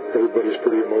history. Everybody's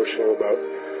pretty emotional about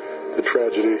the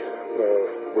tragedy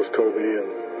with Kobe, and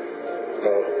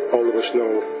all of us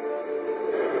know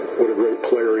what a great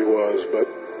player he was, but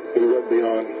he went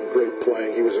beyond great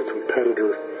playing. He was a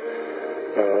competitor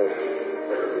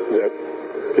that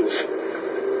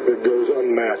goes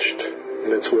unmatched,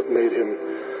 and it's what made him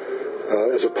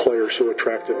as a player, so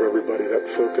attractive to everybody, that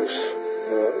focus,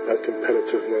 that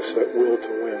competitiveness, that will to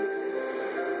win.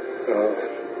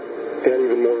 And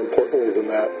even more importantly than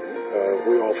that,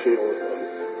 we all feel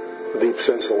a deep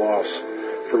sense of loss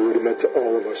for what he meant to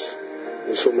all of us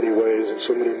in so many ways, and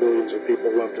so many millions of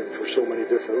people loved him for so many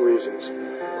different reasons.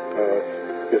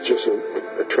 It's just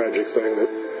a tragic thing that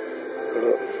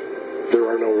there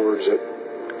are no words that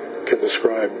can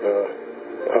describe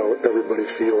how everybody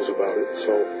feels about it.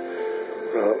 So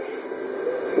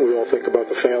we all think about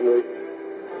the family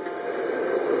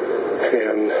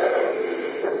and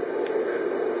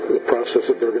the process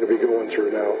that they're going to be going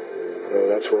through now.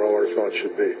 That's where all our thoughts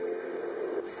should be.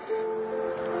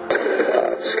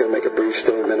 Just going to make a brief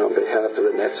statement on behalf of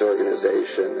the Nets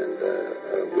organization, and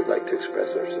we'd like to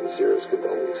express our sincerest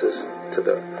condolences to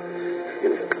the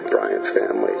Bryant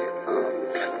family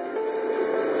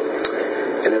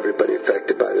and everybody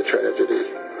affected by the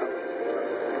tragedy.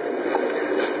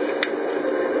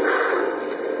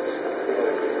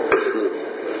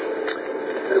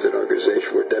 As an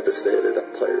organization, we're devastated. Our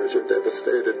players are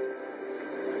devastated.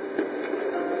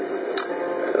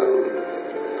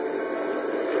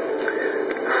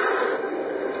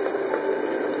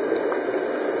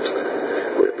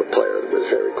 We have a player that was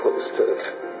very close to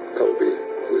Kobe.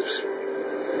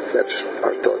 That's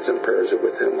our thoughts and prayers are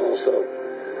with him also.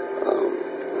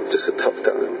 Just a tough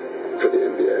time for the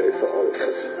NBA, for all of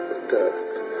us. But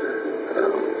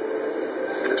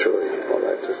that's really all I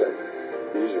have to say.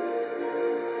 Easy.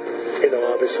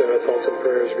 Obviously our thoughts and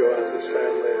prayers go out to his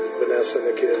family, Vanessa and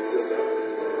the kids, and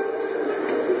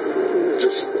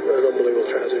just an unbelievable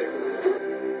tragedy.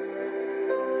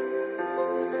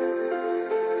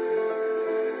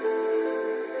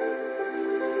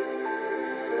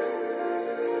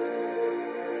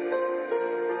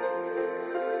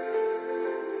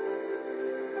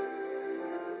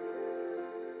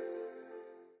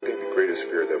 I think the greatest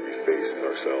fear that we face is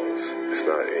ourselves. It's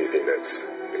not anything that's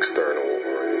external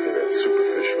or anything that's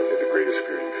superficial. I think the greatest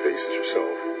fear you face is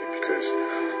yourself, because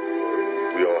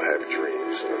we all have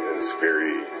dreams, and it's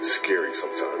very scary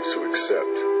sometimes to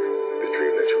accept the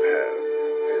dream that you have.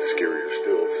 And it's scarier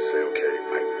still to say, okay,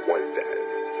 I want that.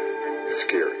 It's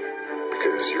scary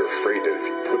because you're afraid that if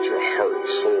you put your heart and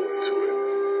soul into it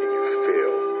and you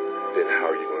fail, then how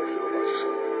are you going to feel about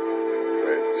yourself?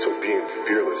 Right? So being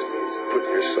fearless means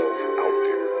putting yourself out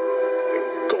there and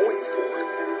going for it.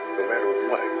 No matter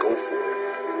what, go for it.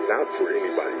 Not for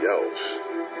anybody else,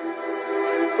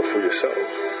 but for yourself.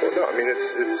 Well, no, I mean,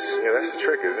 it's that's the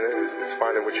trick, isn't it? It's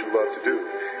finding what you love to do.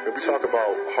 And we talk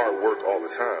about hard work all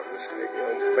the time. It's like,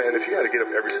 man, if you got to get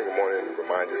up every single morning and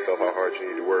remind yourself how hard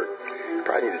you need to work, you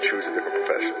probably need to choose a different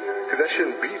profession, because that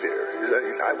shouldn't be there.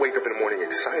 I wake up in the morning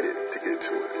excited to get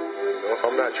to it. If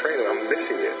I'm not training, I'm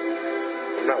missing it.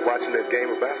 I'm not watching that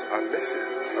game of basketball, I miss it.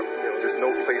 There's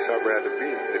no place I'd rather be.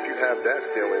 And if you have that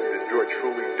feeling, then you are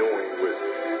truly doing what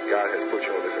God has put you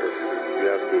on this earth to do. You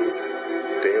have to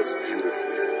dance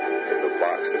beautifully in the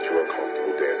box that you are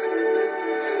comfortable dancing in.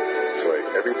 So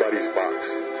everybody's box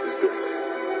is different.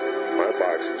 My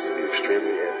box was to be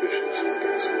extremely ambitious within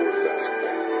the sport of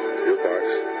basketball. Your box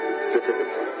is different than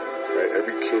mine. Right?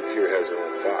 Every kid here has their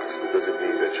own box. It doesn't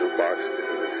mean that your box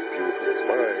isn't as beautiful as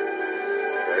mine.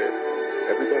 Right?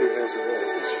 Everybody has their own.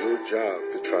 It's your job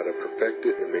to try to perfect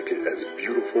it and make it as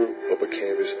beautiful of a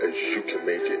canvas as you can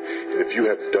make it. And if you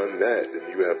have done that, then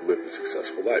you have lived a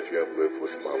successful life. You have lived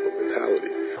with Mamba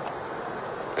mentality.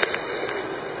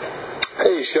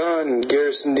 Hey, Sean,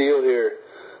 Garrison Deal here.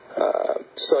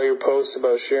 Saw your post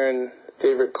about sharing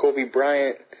favorite Kobe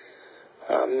Bryant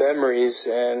memories,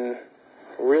 and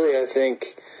really I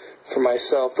think for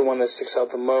myself the one that sticks out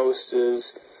the most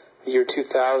is the year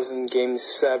 2000, Game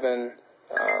 7,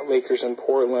 Lakers in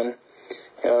Portland.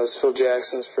 It was Phil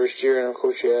Jackson's first year, and of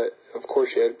course you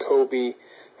had Kobe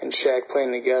and Shaq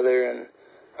playing together. And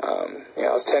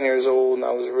I was 10 years old, and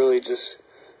I was really just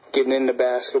getting into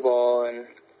basketball and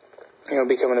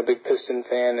becoming a big Piston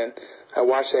fan. And I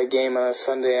watched that game on a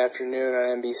Sunday afternoon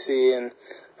on NBC, and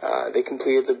they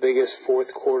completed the biggest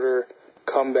fourth quarter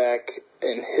comeback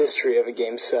in history of a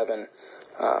Game 7.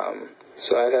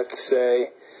 So I'd have to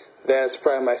say that's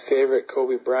probably my favorite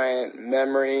Kobe Bryant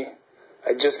memory.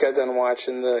 I just got done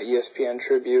watching the ESPN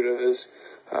tribute of his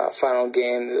final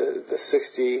game, the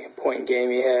 60-point game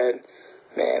he had.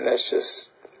 Man, that's just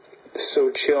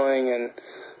so chilling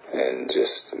and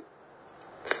just...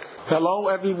 Hello,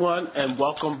 everyone, and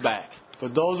welcome back. For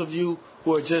those of you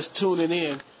who are just tuning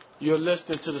in, you're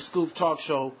listening to the Scoop Talk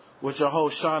Show with your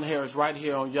host, Sean Harris, right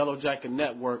here on Yellow Jacket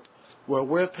Network, where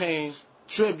we're paying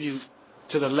tribute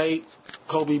to the late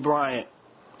Kobe Bryant,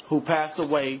 who passed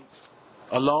away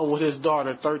along with his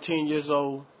daughter, 13 years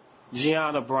old,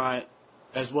 GIANNA Bryant,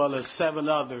 as well as 7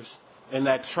 others in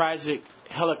that tragic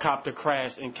helicopter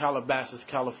crash in Calabasas,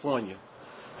 California.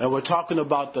 And we're talking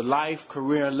about the life,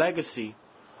 career, and legacy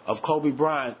of Kobe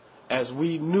Bryant as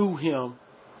we knew him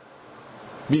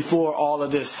before all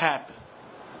of this happened.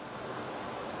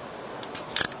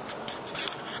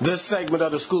 This segment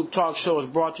of the Scoop Talk Show is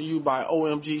brought to you by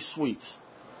OMG Sweets.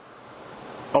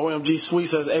 OMG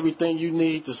Sweets has everything you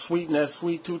need to sweeten that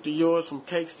sweet tooth of yours, from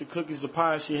cakes to cookies to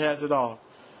pies. She has it all.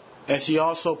 And she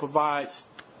also provides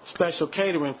special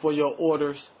catering for your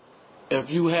orders if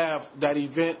you have that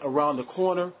event around the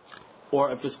corner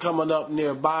or if it's coming up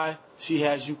nearby. She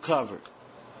has you covered.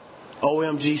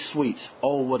 OMG Sweets.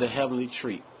 Oh, what a heavenly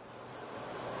treat.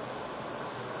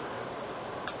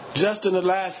 Just in the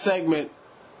last segment,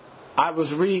 I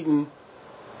was reading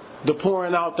the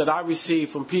pouring out that I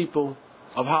received from people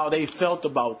of how they felt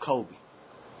about Kobe.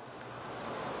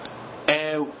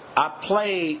 And I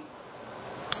played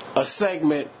a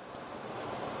segment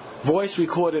voice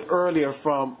recorded earlier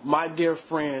from my dear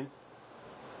friend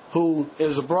who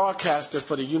is a broadcaster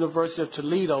for the University of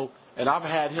Toledo, and I've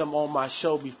had him on my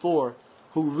show before,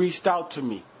 who reached out to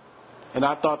me. And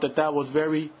I thought that that was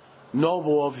very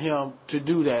noble of him to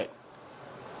do that,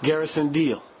 Garrison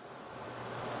Deal.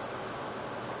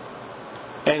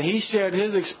 And he shared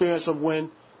his experience of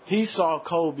when he saw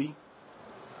Kobe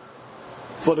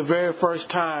for the very first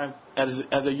time as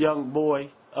a young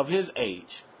boy of his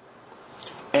age,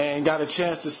 and got a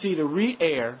chance to see the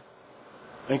re-air,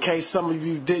 in case some of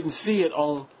you didn't see it,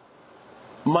 on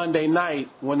Monday night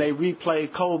when they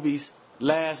replayed Kobe's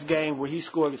last game where he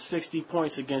scored 60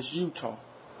 points against Utah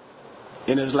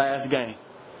in his last game.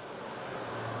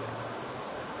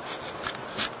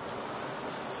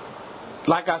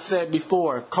 Like I said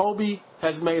before, Kobe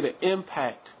has made an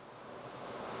impact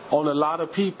on a lot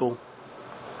of people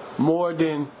more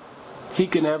than he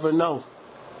can ever know.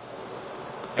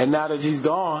 And now that he's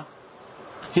gone,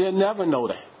 he'll never know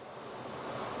that.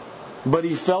 But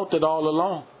he felt it all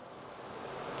along.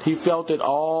 He felt it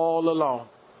all along.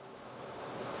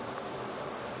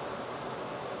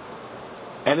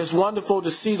 And it's wonderful to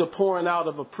see the pouring out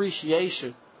of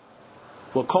appreciation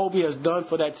what Kobe has done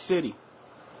for that city.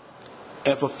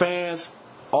 And for fans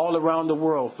all around the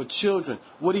world, for children,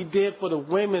 what he did for the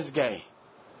women's game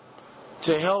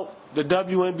to help the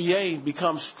WNBA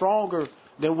become stronger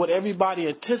than what everybody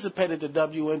anticipated the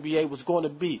WNBA was going to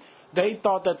be. They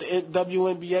thought that the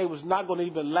WNBA was not going to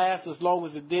even last as long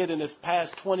as it did in its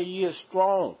past 20 years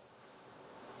strong.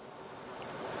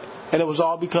 And it was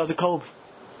all because of Kobe.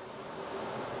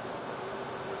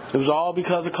 It was all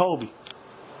because of Kobe.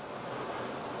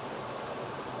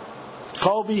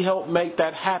 Kobe helped make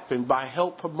that happen by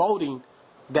help promoting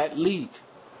that league.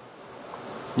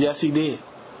 Yes, he did.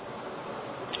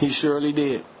 He surely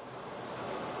did.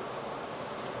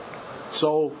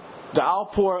 So the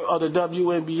outpour of the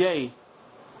WNBA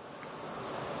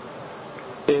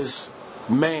is,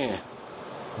 man,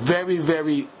 very,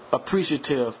 very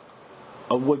appreciative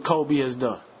of what Kobe has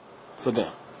done for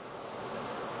them.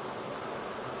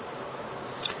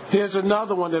 Here's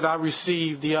another one that I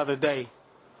received the other day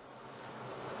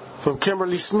from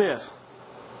Kimberly Smith.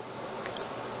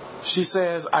 She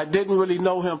says, I didn't really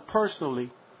know him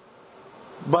personally,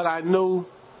 but I know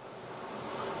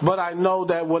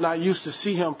that when I used to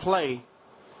see him play,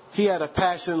 he had a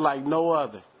passion like no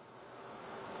other.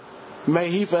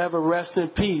 May he forever rest in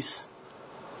peace.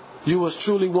 You was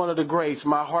truly one of the greats.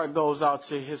 My heart goes out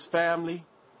to his family.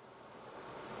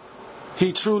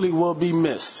 He truly will be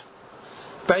missed.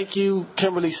 Thank you,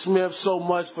 Kimberly Smith, so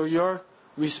much for your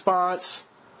response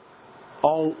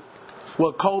on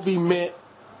what Kobe meant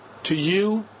to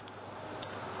you,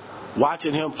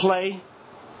 watching him play,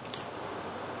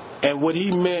 and what he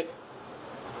meant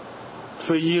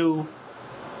for you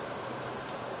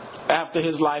after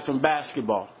his life in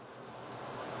basketball.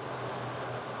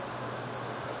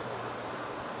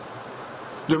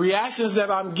 The reactions that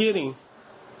I'm getting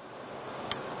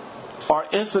are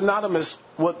synonymous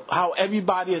with how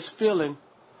everybody is feeling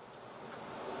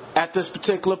at this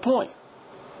particular point.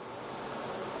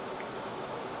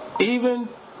 Even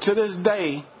to this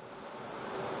day,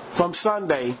 from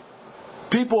Sunday,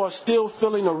 people are still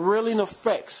feeling the reeling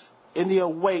effects in the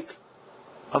wake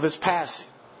of his passing.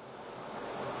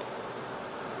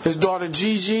 His daughter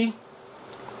Gigi,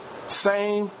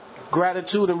 same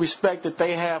gratitude and respect that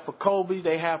they have for Kobe,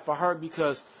 they have for her,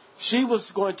 because she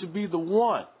was going to be the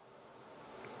one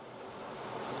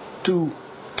to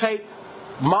take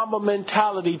Mamba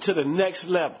mentality to the next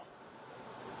level.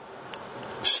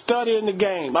 Studying the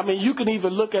game. I mean, you can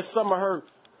even look at some of her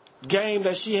game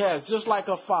that she has, just like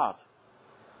her father.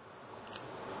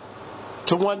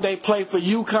 to one day play for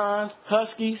UConn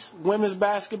Huskies women's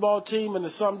basketball team and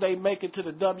to someday make it to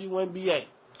the WNBA.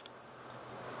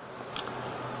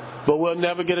 But we'll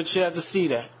never get a chance to see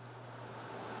that.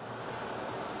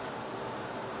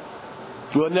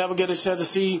 We'll never get a chance to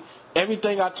see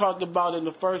everything I talked about in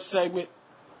the first segment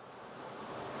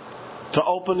to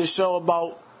open the show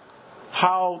about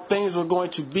how things were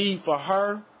going to be for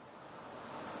her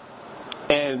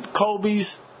and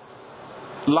Kobe's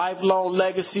lifelong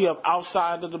legacy of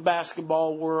outside of the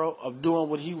basketball world of doing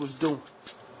what he was doing.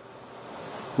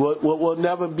 We'll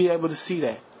never be able to see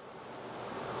that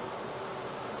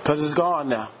because it's gone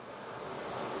now.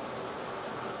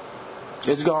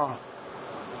 It's gone.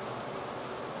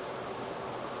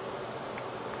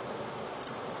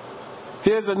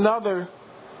 Here's another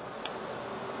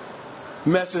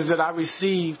message that I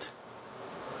received.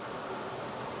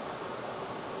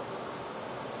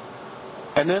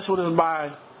 And this one is by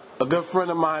a good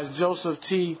friend of mine, Joseph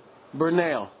T.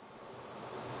 Burnell.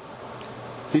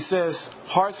 He says,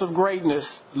 "Hearts of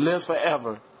greatness live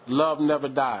forever. Love never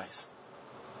dies."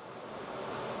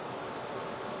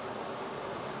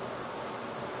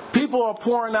 People are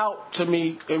pouring out to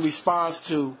me in response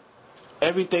to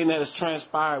everything that has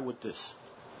transpired with this.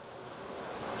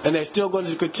 And they're still going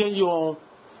to continue on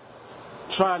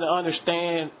trying to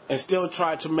understand and still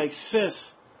try to make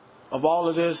sense of all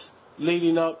of this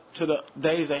leading up to the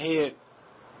days ahead.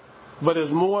 But as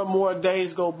more and more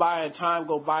days go by and time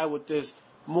go by with this,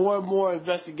 more and more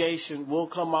investigation will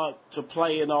come out to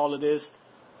play in all of this.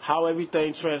 How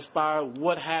everything transpired,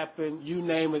 what happened, you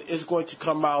name it, it's going to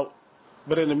come out.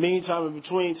 But in the meantime, in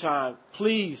between time,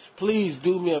 please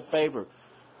do me a favor.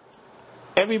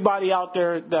 Everybody out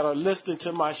there that are listening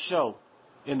to my show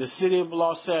in the city of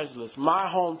Los Angeles, my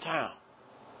hometown,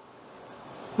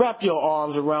 wrap your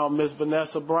arms around Miss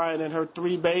Vanessa Bryant and her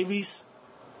 3 babies.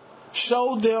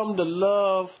 Show them the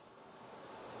love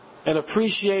and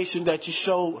appreciation that you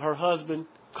showed her husband,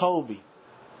 Kobe,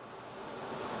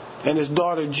 and his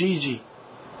daughter, Gigi.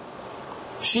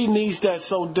 She needs that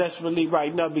so desperately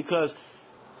right now because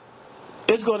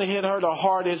it's going to hit her the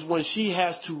hardest when she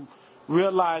has to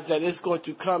realize that it's going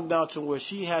to come down to where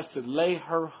she has to lay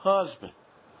her husband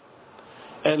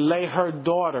and lay her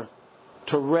daughter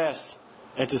to rest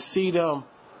and to see them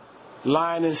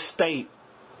lying in state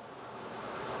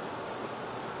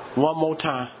one more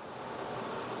time.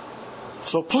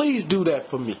 So please do that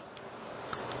for me.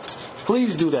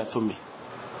 Please do that for me.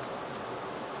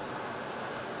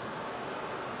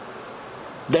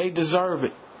 They deserve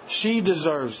it. She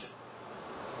deserves it.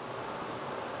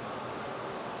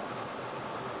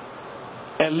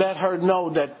 And let her know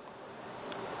that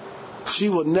she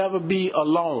will never be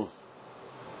alone.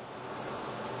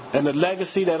 And the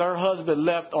legacy that her husband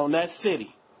left on that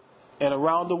city and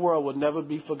around the world will never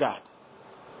be forgotten.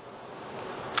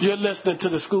 You're listening to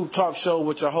the Scoop Talk Show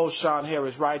with your host, Sean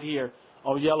Harris, right here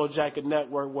on Yellow Jacket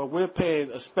Network, where we're paying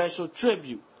a special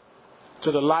tribute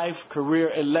to the life,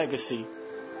 career, and legacy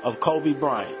of Kobe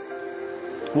Bryant.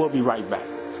 We'll be right back.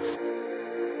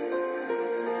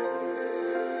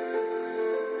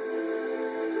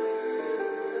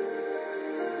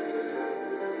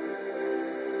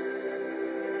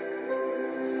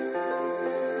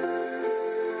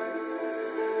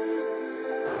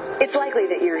 It's likely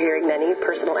that you're hearing many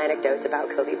personal anecdotes about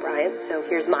Kobe Bryant, so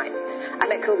here's mine. I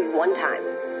met Kobe one time,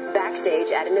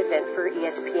 backstage at an event for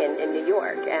ESPN in New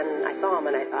York, and I saw him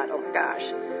and I thought, oh my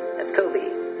gosh, that's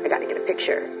Kobe. I gotta get a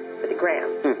picture for the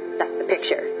gram. That's the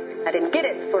picture. I didn't get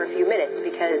it for a few minutes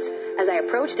because as I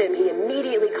approached him, he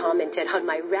immediately commented on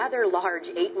my rather large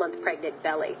 8-month pregnant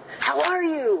belly. How are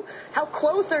you? How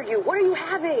close are you? What are you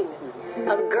having?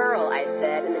 A girl, I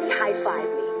said, and then he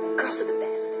high-fived me. Girls are the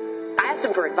best. I asked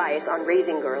him for advice on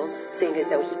raising girls, seeing as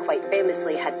though he quite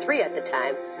famously had 3 at the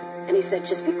time, and he said,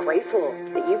 just be grateful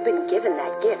that you've been given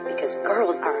that gift because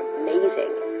girls are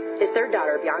amazing. His 3rd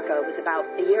daughter, Bianca, was about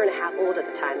 1.5 years old at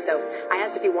the time, so I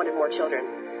asked if he wanted more children.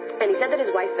 And he said that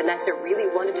his wife, Vanessa, really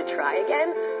wanted to try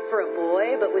again for a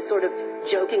boy, but was sort of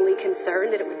jokingly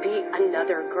concerned that it would be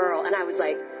another girl. And I was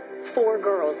like, 4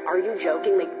 girls, are you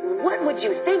joking? Like, what would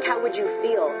you think? How would you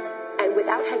feel? And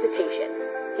without hesitation,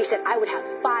 he said, I would have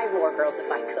 5 more girls if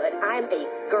I could. I'm a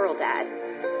girl dad.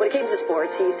 When it came to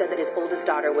sports, he said that his oldest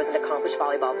daughter was an accomplished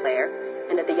volleyball player,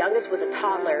 and that the youngest was a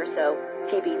toddler, so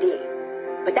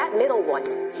TBD. But that middle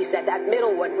one, he said, that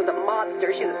middle one was a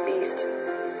monster. She's a beast.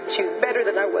 She's better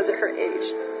than I was at her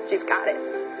age. She's got it.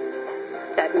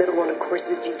 That middle one, of course,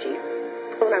 was Gigi.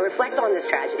 When I reflect on this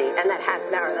tragedy and that half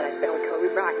an hour that I spent with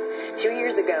Kobe Bryant 2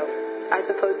 years ago, I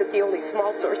suppose that the only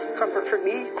small source of comfort for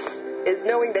me is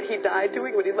knowing that he died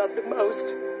doing what he loved the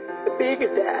most, being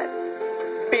a dad.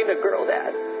 being a girl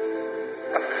dad?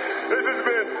 This has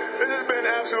been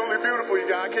absolutely beautiful, you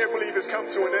guys. I can't believe it's come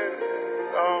to an end.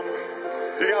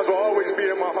 You guys will always be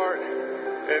in my heart,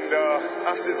 and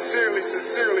I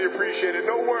sincerely appreciate it.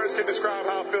 No words can describe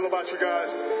how I feel about you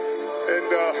guys. And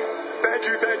thank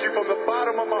you from the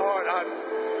bottom of my heart. I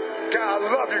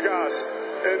love you guys,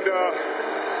 and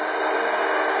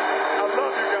I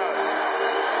love you guys.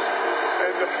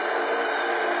 And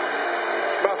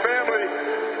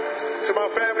my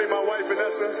family, my wife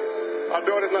Vanessa, our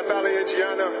daughters Natalia and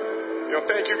Gianna,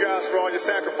 thank you guys for all your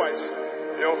sacrifice.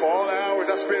 For all the hours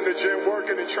I spend in the gym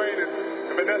working and training.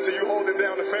 And Vanessa, you holding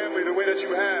down the family the way that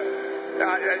you have.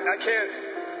 I can't,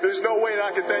 there's no way that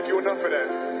I can thank you enough for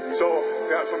that. So,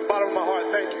 from the bottom of my heart,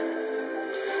 thank you.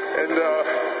 And,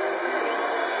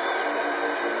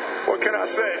 what can I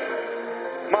say?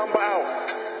 Mamba out.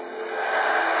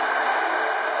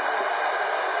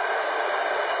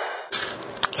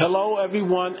 Hello,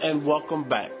 everyone, and welcome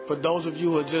back. For those of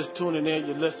you who are just tuning in,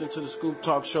 you're listening to the Scoop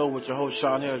Talk Show with your host,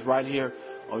 Sean Harris, right here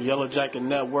on Yellow Jacket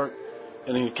Network.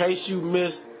 And in case you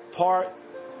missed part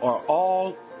or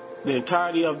all, the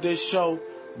entirety of this show,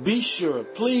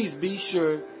 please be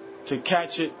sure to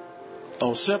catch it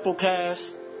on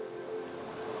Simplecast,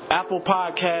 Apple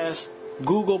Podcasts,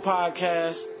 Google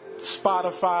Podcasts,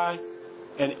 Spotify,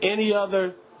 and any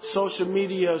other social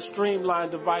media streamlined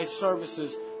device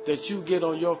services that you get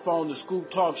on your phone. The Scoop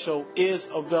Talk Show is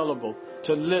available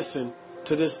to listen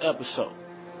to this episode.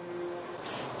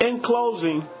 In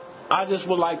closing, I just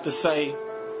would like to say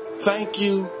thank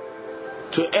you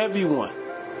to everyone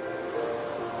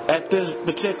at this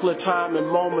particular time and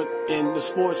moment in the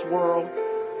sports world.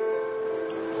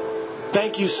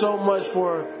 Thank you so much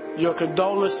for your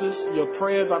condolences, your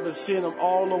prayers. I've been seeing them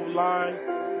all over line,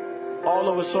 all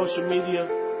over social media.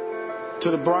 To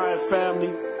the Bryant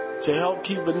family, to help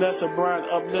keep Vanessa Bryant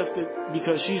uplifted,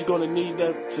 because she's going to need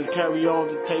that to carry on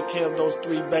to take care of those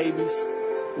 3 babies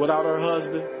without her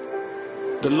husband.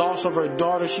 The loss of her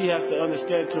daughter, she has to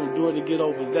understand, to endure to get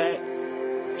over that.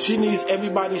 She needs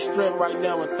everybody's strength right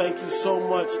now, and thank you so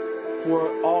much for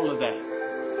all of that.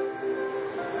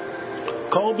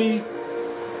 Kobe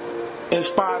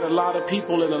inspired a lot of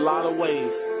people in a lot of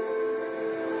ways.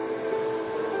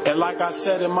 And like I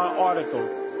said in my article,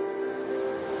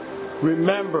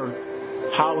 remember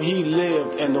how he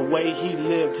lived and the way he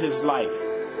lived his life,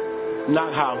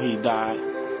 not how he died.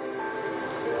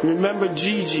 Remember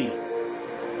Gigi,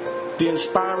 the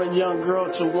inspiring young girl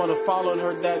to want to follow in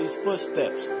her daddy's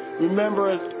footsteps.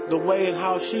 Remember the way and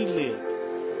how she lived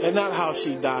and not how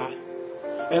she died.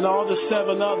 And all the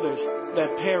 7 others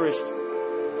that perished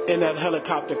in that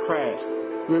helicopter crash.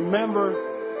 Remember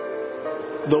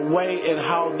the way and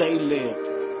how they lived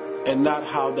and not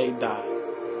how they died.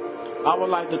 I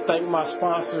would like to thank my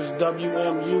sponsors,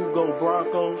 WMU, Go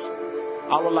Broncos.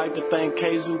 I would like to thank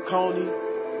Keizu Coney.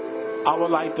 I would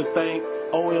like to thank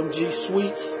OMG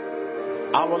Sweets.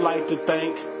 I would like to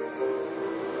thank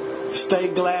Stay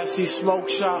Glassy Smoke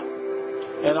Shop.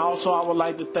 And also I would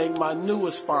like to thank my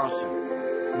newest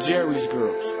sponsor, Jerry's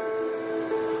Girls.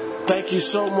 Thank you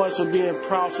so much for being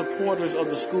proud supporters of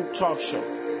the Scoop Talk Show.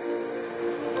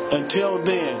 Until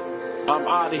then, I'm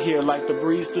out of here like the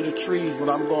breeze through the trees. When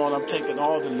I'm going, I'm taking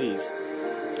all the leaves.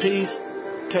 Peace,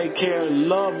 take care,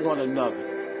 love one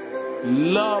another.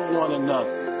 Love one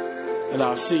another. And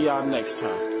I'll see y'all next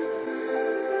time.